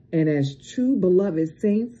 And as true beloved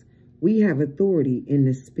saints, we have authority in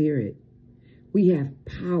the Spirit. We have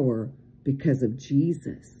power because of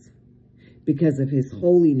Jesus, because of his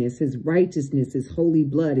holiness, his righteousness, his holy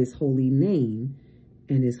blood, his holy name,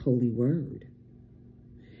 and his holy word.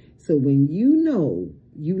 So when you know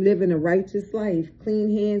you live in a righteous life,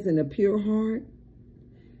 clean hands and a pure heart,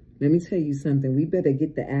 Let me tell you something. We better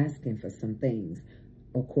get to asking for some things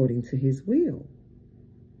according to his will.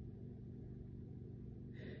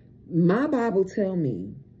 My Bible tell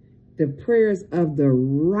me the prayers of the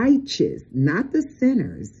righteous, not the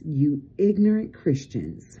sinners, you ignorant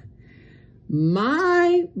Christians.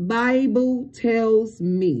 My Bible tells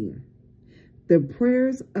me the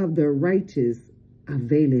prayers of the righteous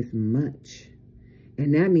availeth much.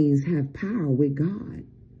 And that means have power with God.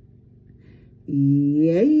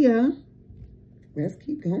 Yeah. Let's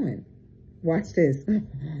keep going. Watch this.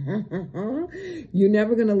 You're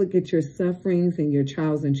never going to look at your sufferings and your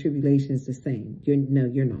trials and tribulations the same. No,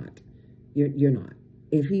 you're not. You're not.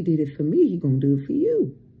 If he did it for me, he's going to do it for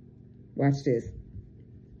you. Watch this.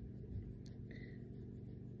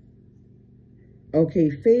 Okay,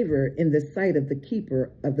 favor in the sight of the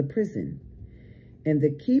keeper of the prison. And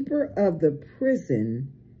the keeper of the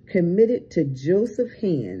prison committed to Joseph's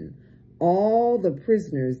hand all the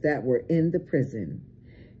prisoners that were in the prison.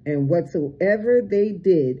 And whatsoever they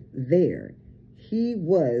did there, he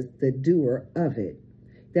was the doer of it.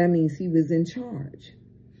 That means he was in charge.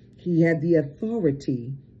 He had the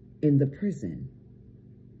authority in the prison.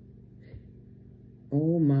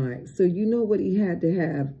 Oh my. So you know what he had to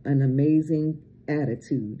have? An amazing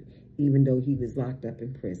attitude, even though he was locked up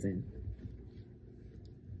in prison.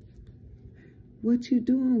 What you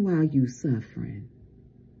doing while you suffering?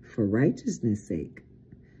 For righteousness' sake.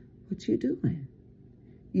 What you doing?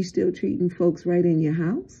 You still treating folks right in your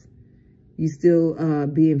house? You still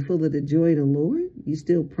being full of the joy of the Lord? You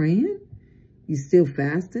still praying? You still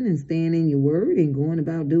fasting and staying in your word and going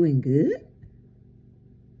about doing good?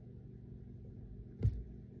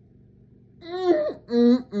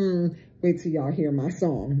 Wait till y'all hear my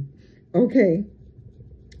song. Okay.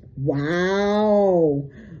 Wow.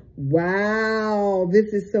 Wow.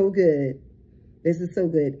 This is so good. This is so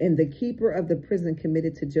good. And the keeper of the prison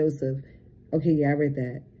committed to Joseph. Okay, yeah, I read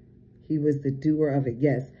that. He was the doer of it.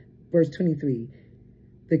 Yes. Verse 23.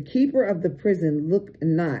 The keeper of the prison looked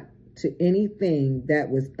not to anything that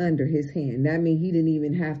was under his hand. That means he didn't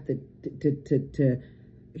even have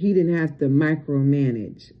he didn't have to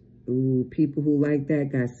micromanage. Ooh, people who like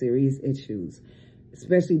that got serious issues.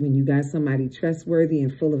 Especially when you got somebody trustworthy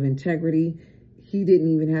and full of integrity. He didn't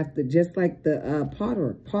even have to, just like the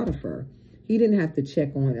Potiphar, he didn't have to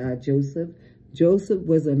check on Joseph. Joseph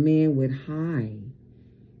was a man with high,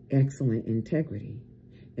 excellent integrity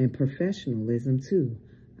and professionalism too.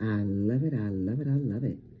 I love it, I love it, I love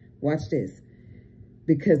it. Watch this.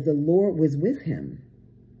 Because the Lord was with him.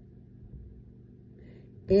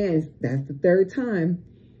 And that's the third time.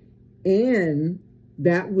 And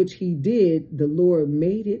that which he did, the Lord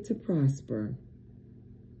made it to prosper.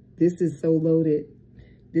 This is so loaded.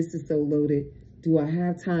 This is so loaded. Do I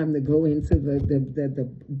have time to go into the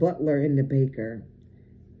butler and the baker?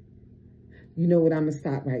 You know what? I'm going to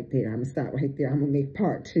stop right there. I'm going to stop right there. I'm going to make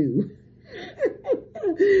part 2.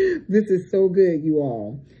 This is so good, you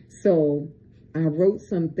all. So I wrote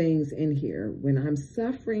some things in here. When I'm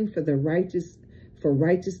suffering for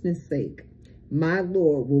righteousness' sake, my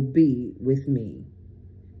Lord will be with me.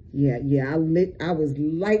 Yeah, I was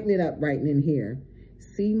lighting it up right in here.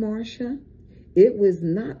 See, Marsha, it was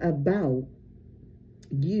not about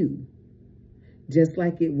you, just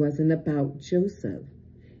like it wasn't about Joseph.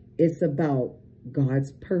 It's about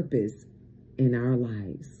God's purpose in our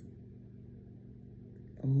lives.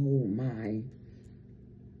 Oh my.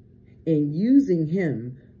 And using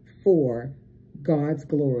him for God's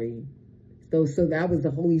glory. So that was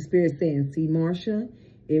the Holy Spirit saying, see, Marsha,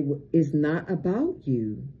 it's not about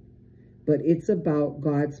you, but it's about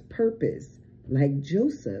God's purpose, like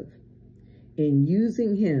Joseph, and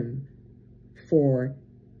using him for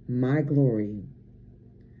my glory.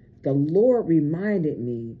 The Lord reminded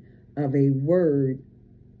me of a word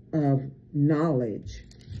of knowledge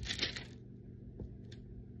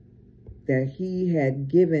that he had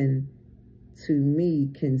given to me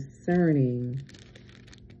concerning,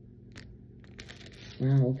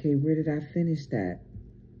 wow, okay, where did I finish that?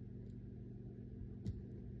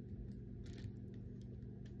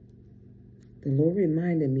 The Lord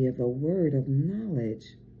reminded me of a word of knowledge.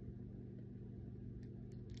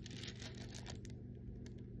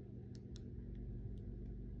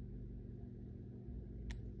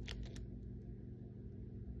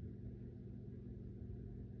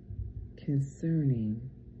 Concerning,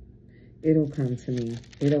 it'll come to me.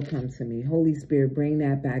 It'll come to me. Holy Spirit, bring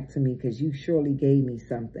that back to me because you surely gave me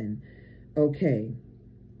something. Okay.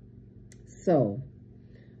 So,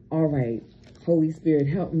 all right. Holy Spirit,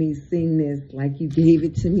 help me sing this like you gave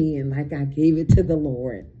it to me and like I gave it to the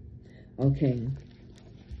Lord. Okay.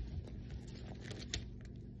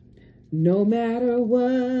 No matter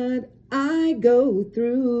what I go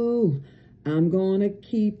through, I'm gonna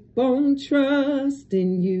keep on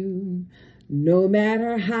trusting you. No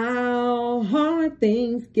matter how hard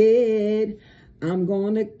things get, I'm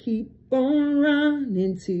gonna keep on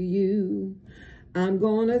running to you. I'm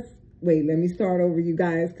gonna, wait, let me start over, you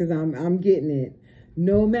guys, because I'm getting it.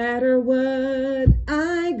 No matter what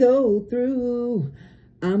I go through,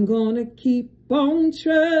 I'm gonna keep on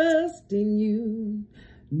trusting you.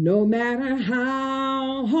 No matter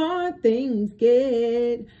how hard things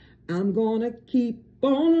get, I'm gonna keep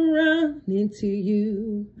on running to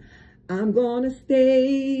you. I'm gonna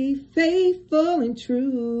stay faithful and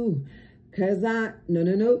true. Cause no,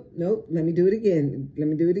 let me do it again. Let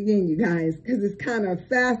me do it again, you guys, because it's kind of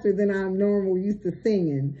faster than I'm normal used to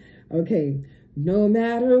singing. Okay. No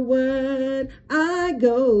matter what I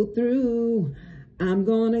go through, I'm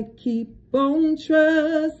gonna keep on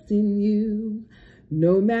trusting you.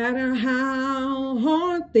 No matter how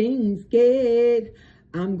hard things get,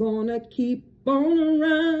 I'm gonna keep on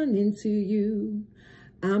running to you.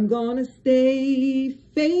 I'm gonna stay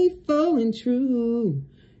faithful and true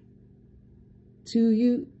to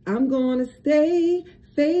you. I'm gonna stay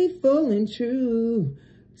faithful and true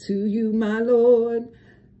to you, my Lord.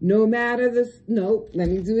 No matter let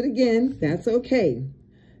me do it again. That's okay.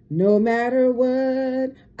 No matter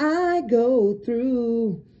what I go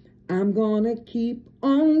through, I'm gonna keep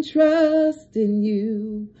on trusting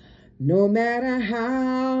you. No matter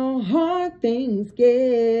how hard things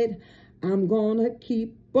get, I'm gonna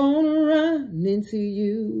keep on running to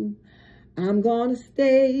you. I'm gonna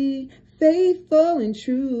stay faithful and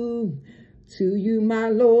true to you, my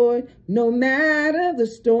Lord, no matter the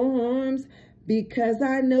storms, because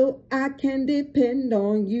I know I can depend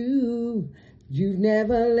on you. You've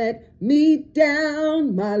never let me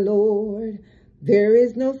down, my Lord. There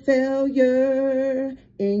is no failure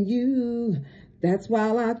in you. That's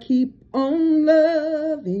why I keep on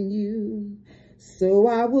loving you. So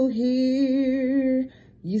I will hear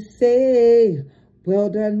you say, well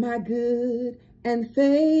done, my good and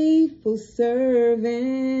faithful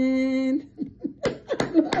servant.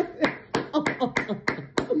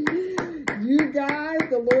 You guys,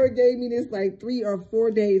 the Lord gave me this like 3 or 4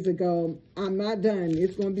 days ago. I'm not done.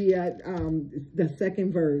 It's going to be at the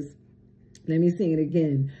second verse. Let me sing it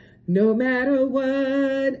again. No matter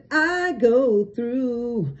what I go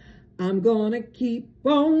through, I'm going to keep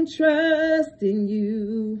on trusting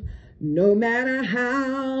you. No matter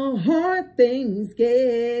how hard things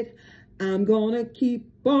get, I'm going to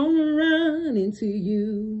keep on running to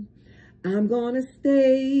you. I'm going to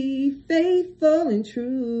stay faithful and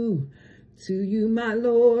true to you, my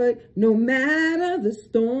Lord, no matter the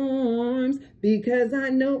storms, because I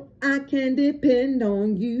know I can depend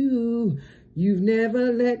on you. You've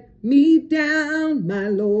never let me down, my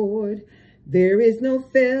Lord. There is no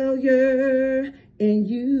failure in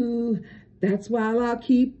you. That's why I'll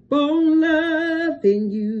keep on loving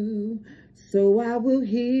you. So I will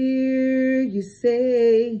hear you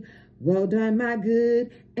say, well done, my good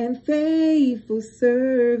and faithful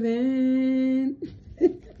servant.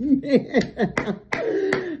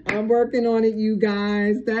 I'm working on it, you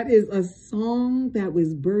guys. That is a song that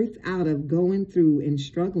was birthed out of going through and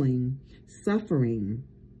struggling, suffering.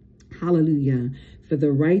 Hallelujah. For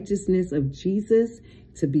the righteousness of Jesus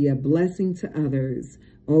to be a blessing to others.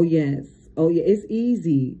 Oh, yes. Oh, yeah. It's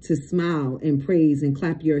easy to smile and praise and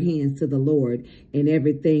clap your hands to the Lord and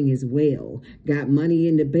everything is well. Got money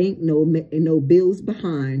in the bank, no bills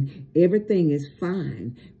behind. Everything is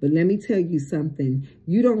fine. But let me tell you something.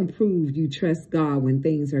 You don't prove you trust God when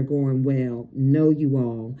things are going well. No, you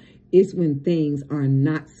all. It's when things are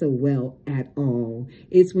not so well at all.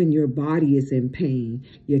 It's when your body is in pain.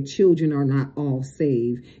 Your children are not all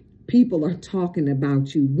saved. People are talking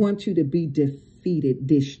about you, want you to be defeated,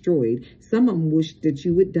 destroyed. Some of them wish that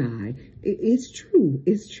you would die. It's true.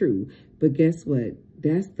 It's true. But guess what?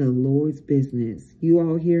 That's the Lord's business. You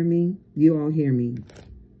all hear me? You all hear me?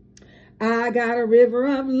 I got a river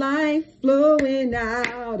of life flowing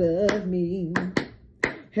out of me.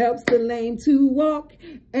 Helps the lame to walk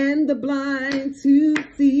and the blind to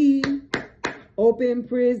see. Open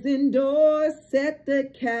prison doors, set the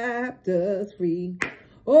captives free.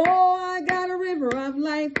 Oh, I got a river of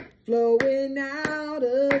life flowing out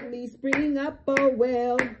of me. Spring up a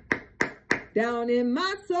well down in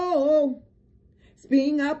my soul.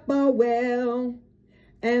 Spring up a well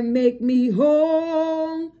and make me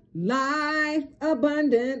whole. Life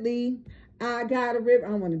abundantly. I got a river.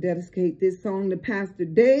 I want to dedicate this song to Pastor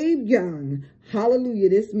Dave Young. Hallelujah.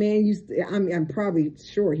 This man used to, I'm probably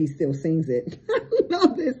sure he still sings it. I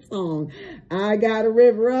love this song. I got a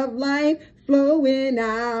river of life flowing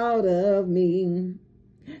out of me.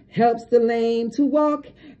 Helps the lame to walk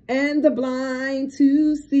and the blind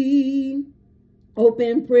to see.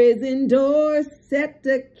 Open prison doors, set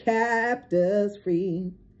the captives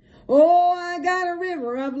free. Oh, I got a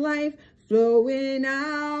river of life flowing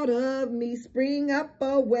out of me. Spring up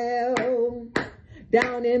a well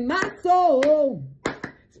down in my soul.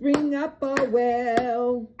 Spring up a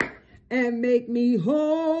well and make me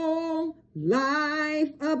whole,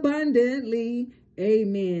 life abundantly.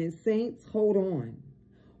 Amen. Saints, hold on.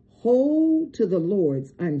 Hold to the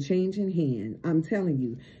Lord's unchanging hand. I'm telling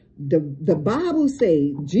you, the Bible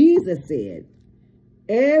says, Jesus said,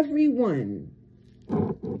 everyone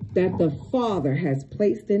that the Father has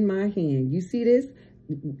placed in my hand. You see this?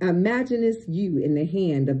 Imagine this, you in the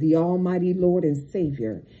hand of the Almighty Lord and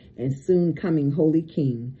Savior and soon coming Holy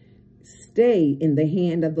King. Stay in the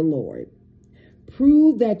hand of the Lord.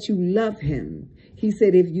 Prove that you love him. He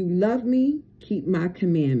said, if you love me, keep my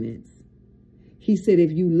commandments. He said,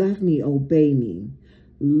 if you love me, obey me.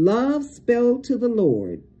 Love spelled to the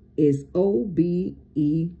Lord is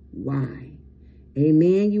O-B-E-Y.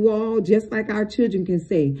 Amen, you all. Just like our children can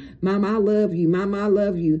say, Mama, I love you. Mama, I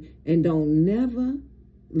love you. And don't never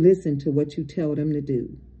listen to what you tell them to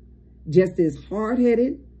do. Just as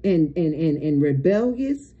hard-headed and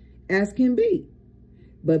rebellious as can be.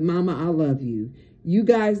 But Mama, I love you. You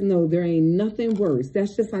guys know there ain't nothing worse.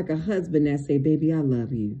 That's just like a husband that say, baby, I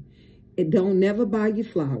love you. It don't never buy you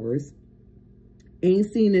flowers.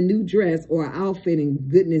 Ain't seen a new dress or outfit in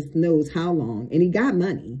goodness knows how long. And he got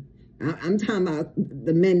money. I'm talking about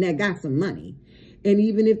the men that got some money. And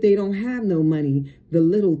even if they don't have no money, the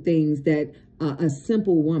little things that a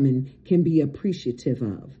simple woman can be appreciative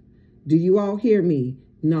of. Do you all hear me?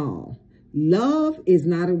 No. Love is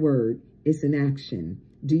not a word. It's an action.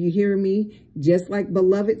 Do you hear me? Just like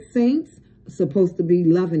beloved saints supposed to be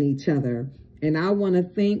loving each other. And I want to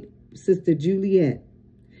thank Sister Juliet.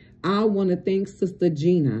 I want to thank Sister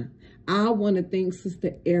Gina. I want to thank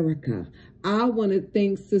Sister Erica. I want to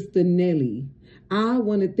thank Sister Nellie. I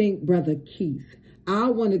want to thank Brother Keith. I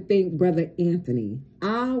want to thank Brother Anthony.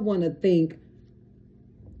 I want to thank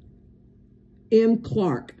M.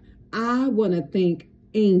 Clark. I want to thank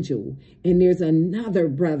Angel. And there's another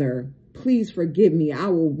brother. Please forgive me. I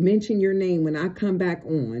will mention your name when I come back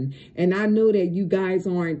on. And I know that you guys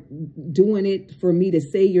aren't doing it for me to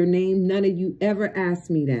say your name. None of you ever asked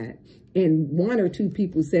me that. And one or two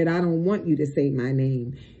people said, I don't want you to say my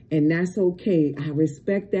name. And that's okay. I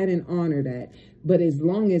respect that and honor that. But as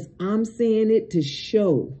long as I'm saying it to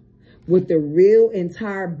show what the real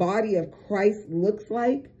entire body of Christ looks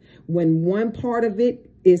like, when one part of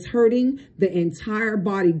it is hurting, the entire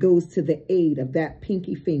body goes to the aid of that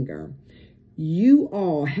pinky finger. You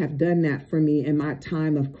all have done that for me in my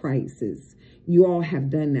time of crisis. You all have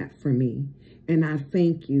done that for me. And I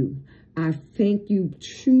thank you. I thank you,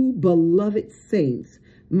 true beloved saints,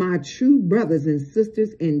 my true brothers and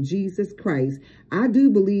sisters in Jesus Christ. I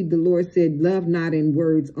do believe the Lord said, love not in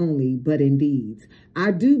words only, but in deeds.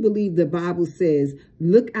 I do believe the Bible says,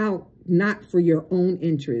 look out not for your own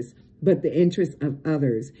interests, but the interest of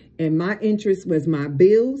others. And my interest was my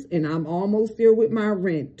bills, and I'm almost there with my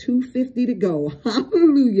rent. $250 to go.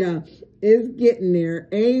 Hallelujah. It's getting there.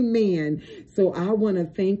 Amen. So I want to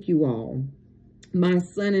thank you all. My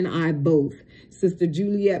son and I both. Sister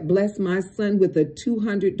Juliet blessed my son with a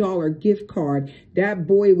 $200 gift card. That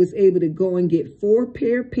boy was able to go and get 4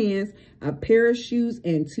 pair of pants, a pair of shoes,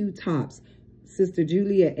 and 2 tops. Sister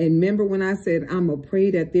Juliet, and remember when I said, I'm going to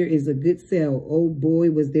pray that there is a good sale. Oh boy,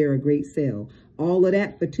 was there a great sale. All of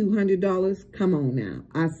that for $200? Come on now.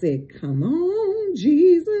 I said, come on,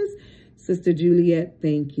 Jesus. Sister Juliet,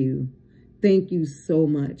 thank you. Thank you so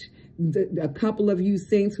much. A couple of you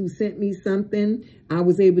saints who sent me something, I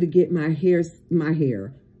was able to get my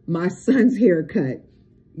son's haircut.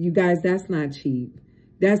 You guys, that's not cheap.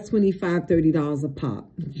 That's $25, $30 a pop.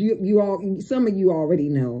 Some of you already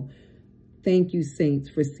know. Thank you, saints,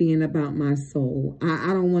 for seeing about my soul. I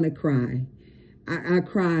don't want to cry. I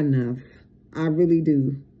cry enough. I really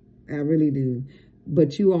do. I really do.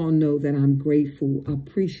 But you all know that I'm grateful,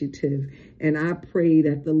 appreciative, and I pray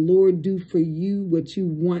that the Lord do for you what you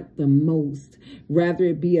want the most. Rather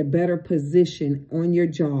it be a better position on your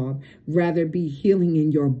job, rather it be healing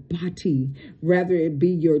in your body, rather it be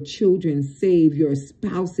your children saved, your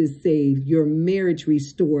spouses saved, your marriage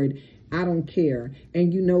restored. I don't care.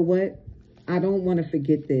 And you know what? I don't want to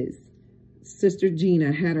forget this. Sister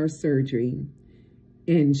Gina had her surgery,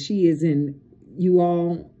 and she is in, you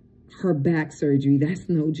all, her back surgery. That's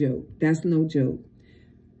no joke. That's no joke.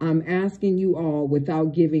 I'm asking you all,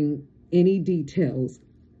 without giving any details,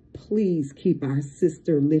 please keep our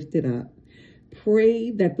sister lifted up.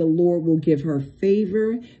 Pray that the Lord will give her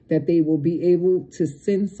favor, that they will be able to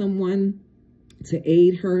send someone to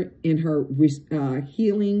aid her in her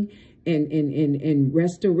healing and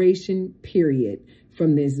restoration period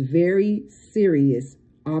from this very serious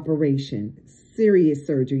operation, serious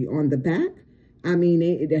surgery on the back. I mean,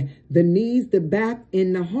 the knees, the back,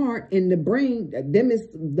 and the heart, and the brain, them is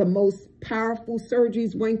the most powerful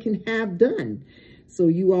surgeries one can have done. So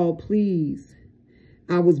you all, please,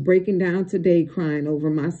 I was breaking down today crying over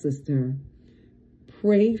my sister.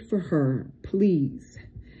 Pray for her, please,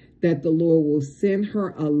 that the Lord will send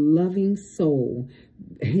her a loving soul,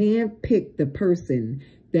 handpick the person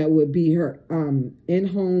that would be her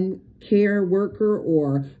in-home care worker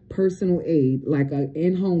or personal aide, like an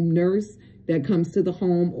in-home nurse that comes to the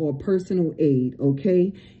home, or personal aide,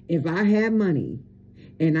 okay? If I had money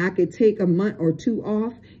and I could take a month or two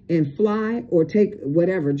off and fly, or take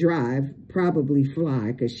whatever, drive, probably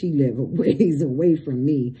fly, because she lives a ways away from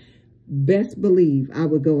me, best believe I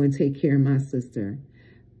would go and take care of my sister.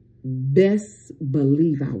 Best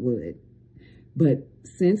believe I would. But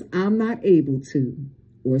since I'm not able to,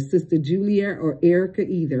 or Sister Julia or Erica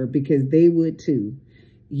either, because they would too,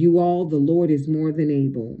 you all, the Lord is more than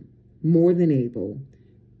able. More than able.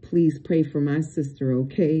 Please pray for my sister,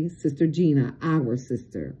 okay? Sister Gina, our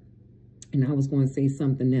sister. And I was going to say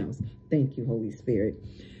something else. Thank you, Holy Spirit.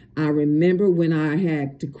 I remember when I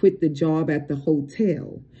had to quit the job at the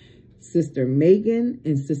hotel, Sister Megan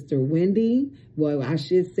and Sister Wendy, well, I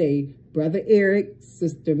should say Brother Eric,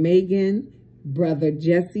 Sister Megan, Brother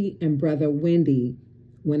Jesse, and Brother Wendy,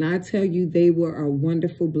 when I tell you they were a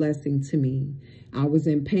wonderful blessing to me. I was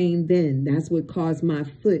in pain then. That's what caused my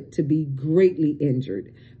foot to be greatly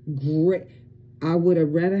injured. I would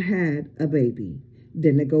have rather had a baby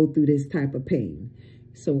than to go through this type of pain.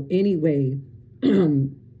 So anyway,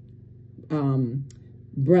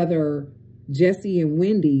 Brother Jesse and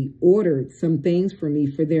Wendy ordered some things for me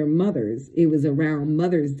for their mothers. It was around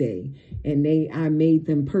Mother's Day, and I made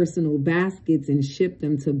them personal baskets and shipped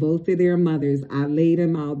them to both of their mothers. I laid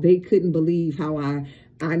them out. They couldn't believe how I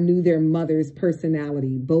knew their mother's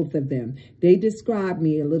personality, both of them. They described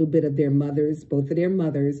me a little bit of their mothers, both of their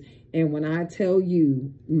mothers. And when I tell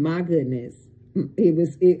you, my goodness,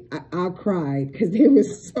 I cried because they were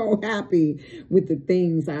so happy with the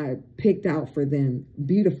things I picked out for them.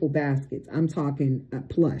 Beautiful baskets. I'm talking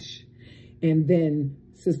plush. And then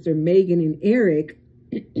Sister Megan and Eric,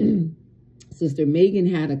 Sister Megan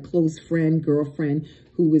had a close friend, girlfriend,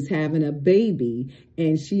 who was having a baby,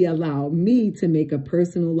 and she allowed me to make a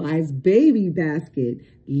personalized baby basket,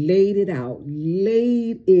 laid it out,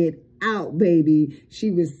 baby.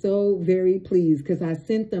 She was so very pleased because I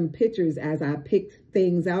sent them pictures as I picked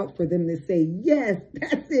things out for them to say, yes,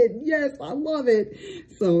 that's it. Yes, I love it.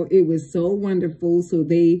 So it was so wonderful. So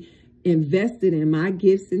they invested in my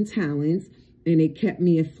gifts and talents, and it kept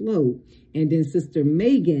me afloat. And then Sister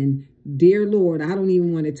Megan, dear Lord, I don't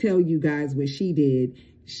even want to tell you guys what she did.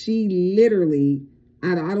 She literally,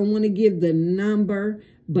 I don't want to give the number,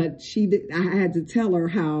 but I had to tell her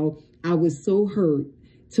how I was so hurt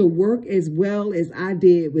to work as well as I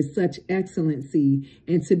did with such excellency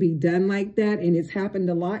and to be done like that. And it's happened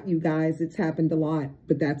a lot, you guys. It's happened a lot,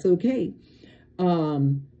 but that's okay.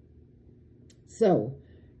 So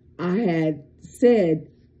I had said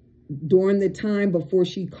during the time before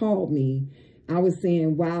she called me, I was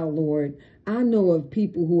saying, wow, Lord, I know of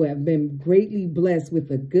people who have been greatly blessed with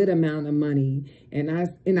a good amount of money. And I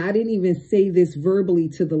didn't even say this verbally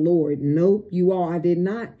to the Lord. Nope, you all, I did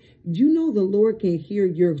not. You know the Lord can hear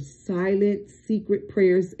your silent, secret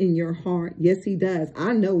prayers in your heart. Yes, he does.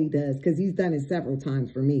 I know he does because he's done it several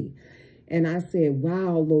times for me. And I said,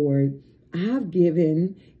 wow, Lord, I've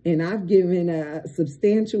given a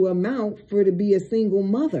substantial amount to be a single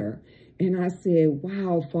mother. And I said,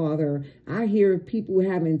 wow, Father, I hear people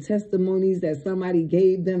having testimonies that somebody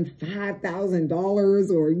gave them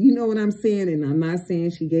 $5,000 or you know what I'm saying? And I'm not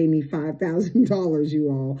saying she gave me $5,000, you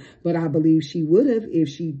all, but I believe she would have if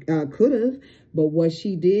she could have. But what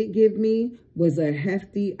she did give me was a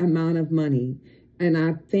hefty amount of money. And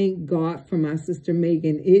I thank God for my sister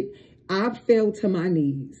Megan. I fell to my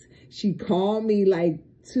knees. She called me like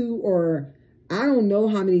I don't know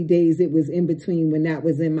how many days it was in between when that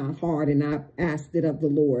was in my heart and I asked it of the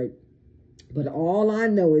Lord. But all I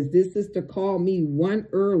know is this sister called me one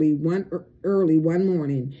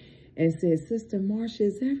morning and said, Sister Marsha,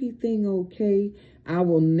 is everything okay? I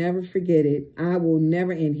will never forget it. I will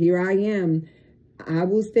never. And here I am. I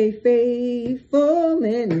will stay faithful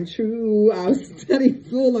and true. I was studying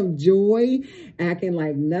full of joy, acting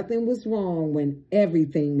like nothing was wrong when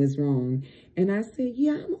everything was wrong. And I said,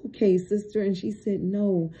 yeah, I'm okay, sister. And she said,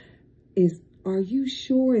 no, are you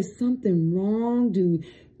sure? Is something wrong? Do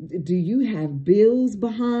you have bills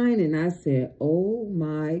behind? And I said, oh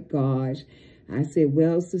my gosh. I said,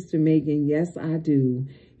 well, Sister Megan, yes, I do.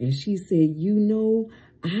 And she said, you know,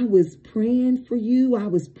 I was praying for you. I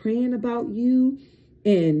was praying about you.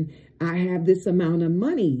 And I have this amount of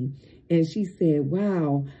money. And she said,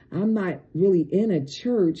 wow, I'm not really in a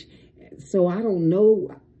church, so I don't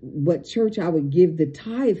know what church I would give the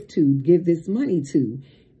tithe to, give this money to.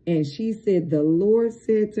 And she said, the Lord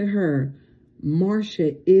said to her,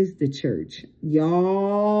 Marsha is the church.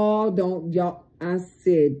 I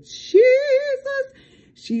said, Jesus.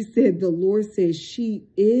 She said, the Lord says she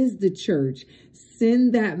is the church.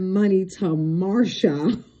 Send that money to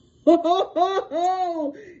Marsha.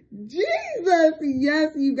 Oh, Jesus.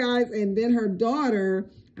 Yes, you guys. And then her daughter,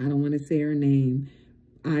 I don't want to say her name.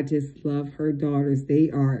 I just love her daughters.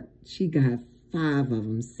 She got 5 of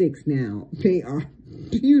them, 6 now. They are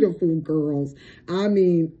beautiful girls. I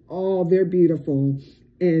mean, they're beautiful.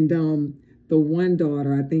 And the one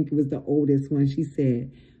daughter, I think it was the oldest one, she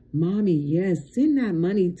said, Mommy, yes, send that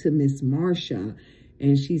money to Miss Marsha.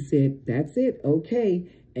 And she said, that's it. Okay.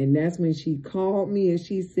 And that's when she called me and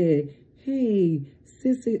she said, hey,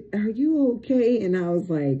 sister, are you okay? And I was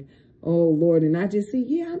like, oh, Lord. And I just said,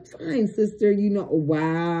 yeah, I'm fine, sister. You know,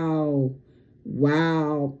 wow.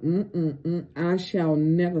 I shall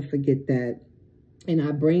never forget that. And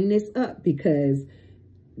I bring this up because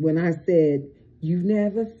when I said, you've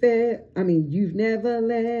never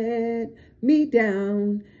let me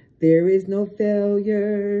down. There is no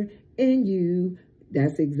failure in you.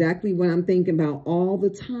 That's exactly what I'm thinking about all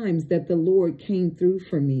the times that the Lord came through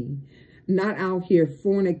for me. Not out here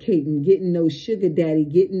fornicating, getting no sugar daddy,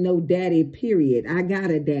 getting no daddy, period. I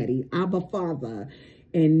got a daddy, Abba Father,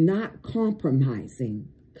 and not compromising.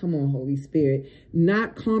 Come on, Holy Spirit.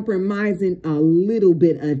 Not compromising a little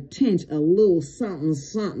bit of attention, a little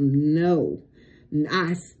something. No.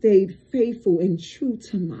 I stayed faithful and true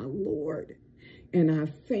to my Lord. And I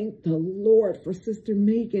thank the Lord for Sister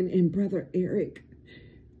Megan and Brother Eric.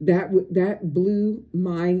 That blew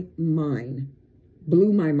my mind.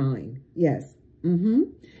 Blew my mind. Yes.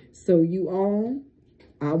 So you all,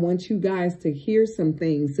 I want you guys to hear some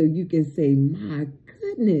things so you can say, my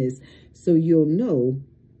goodness. So you'll know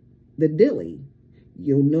the dilly.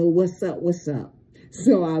 You'll know what's up,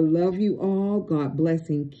 So I love you all. God bless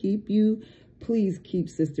and keep you. Please keep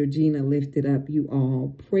Sister Gina lifted up, you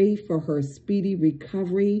all. Pray for her speedy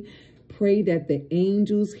recovery. Pray that the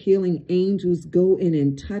angels, healing angels, go in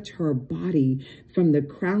and touch her body from the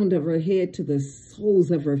crown of her head to the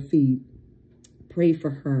soles of her feet. Pray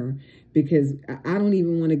for her, because I don't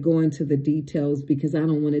even want to go into the details because I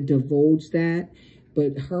don't want to divulge that.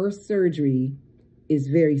 But her surgery is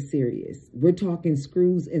very serious. We're talking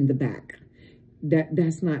screws in the back.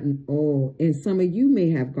 That's not, and some of you may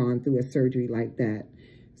have gone through a surgery like that.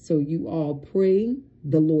 So you all pray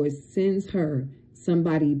the Lord sends her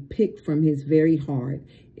somebody picked from his very heart.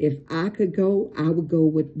 If I could go, I would go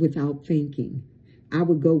without thinking. I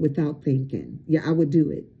would go without thinking. Yeah, I would do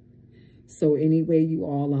it. So anyway, you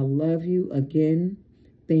all, I love you again.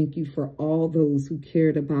 Thank you for all those who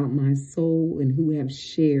cared about my soul and who have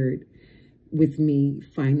shared with me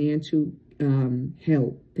financial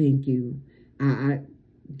help. Thank you.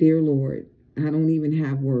 Dear Lord, I don't even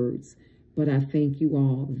have words, but I thank you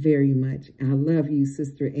all very much. I love you,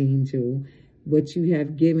 Sister Angel. What you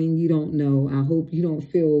have given, you don't know. I hope you don't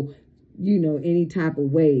feel, any type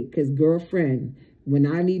of way. Because, girlfriend, when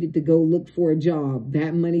I needed to go look for a job,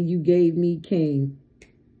 that money you gave me came,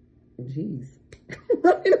 jeez,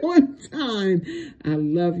 right on time. I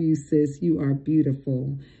love you, sis. You are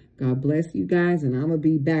beautiful. God bless you guys. And I'm going to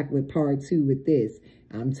be back with part 2 with this.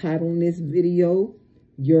 I'm titling this video,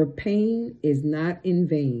 Your Pain is Not in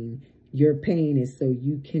Vain. Your pain is so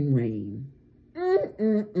you can reign.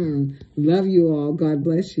 Love you all. God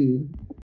bless you.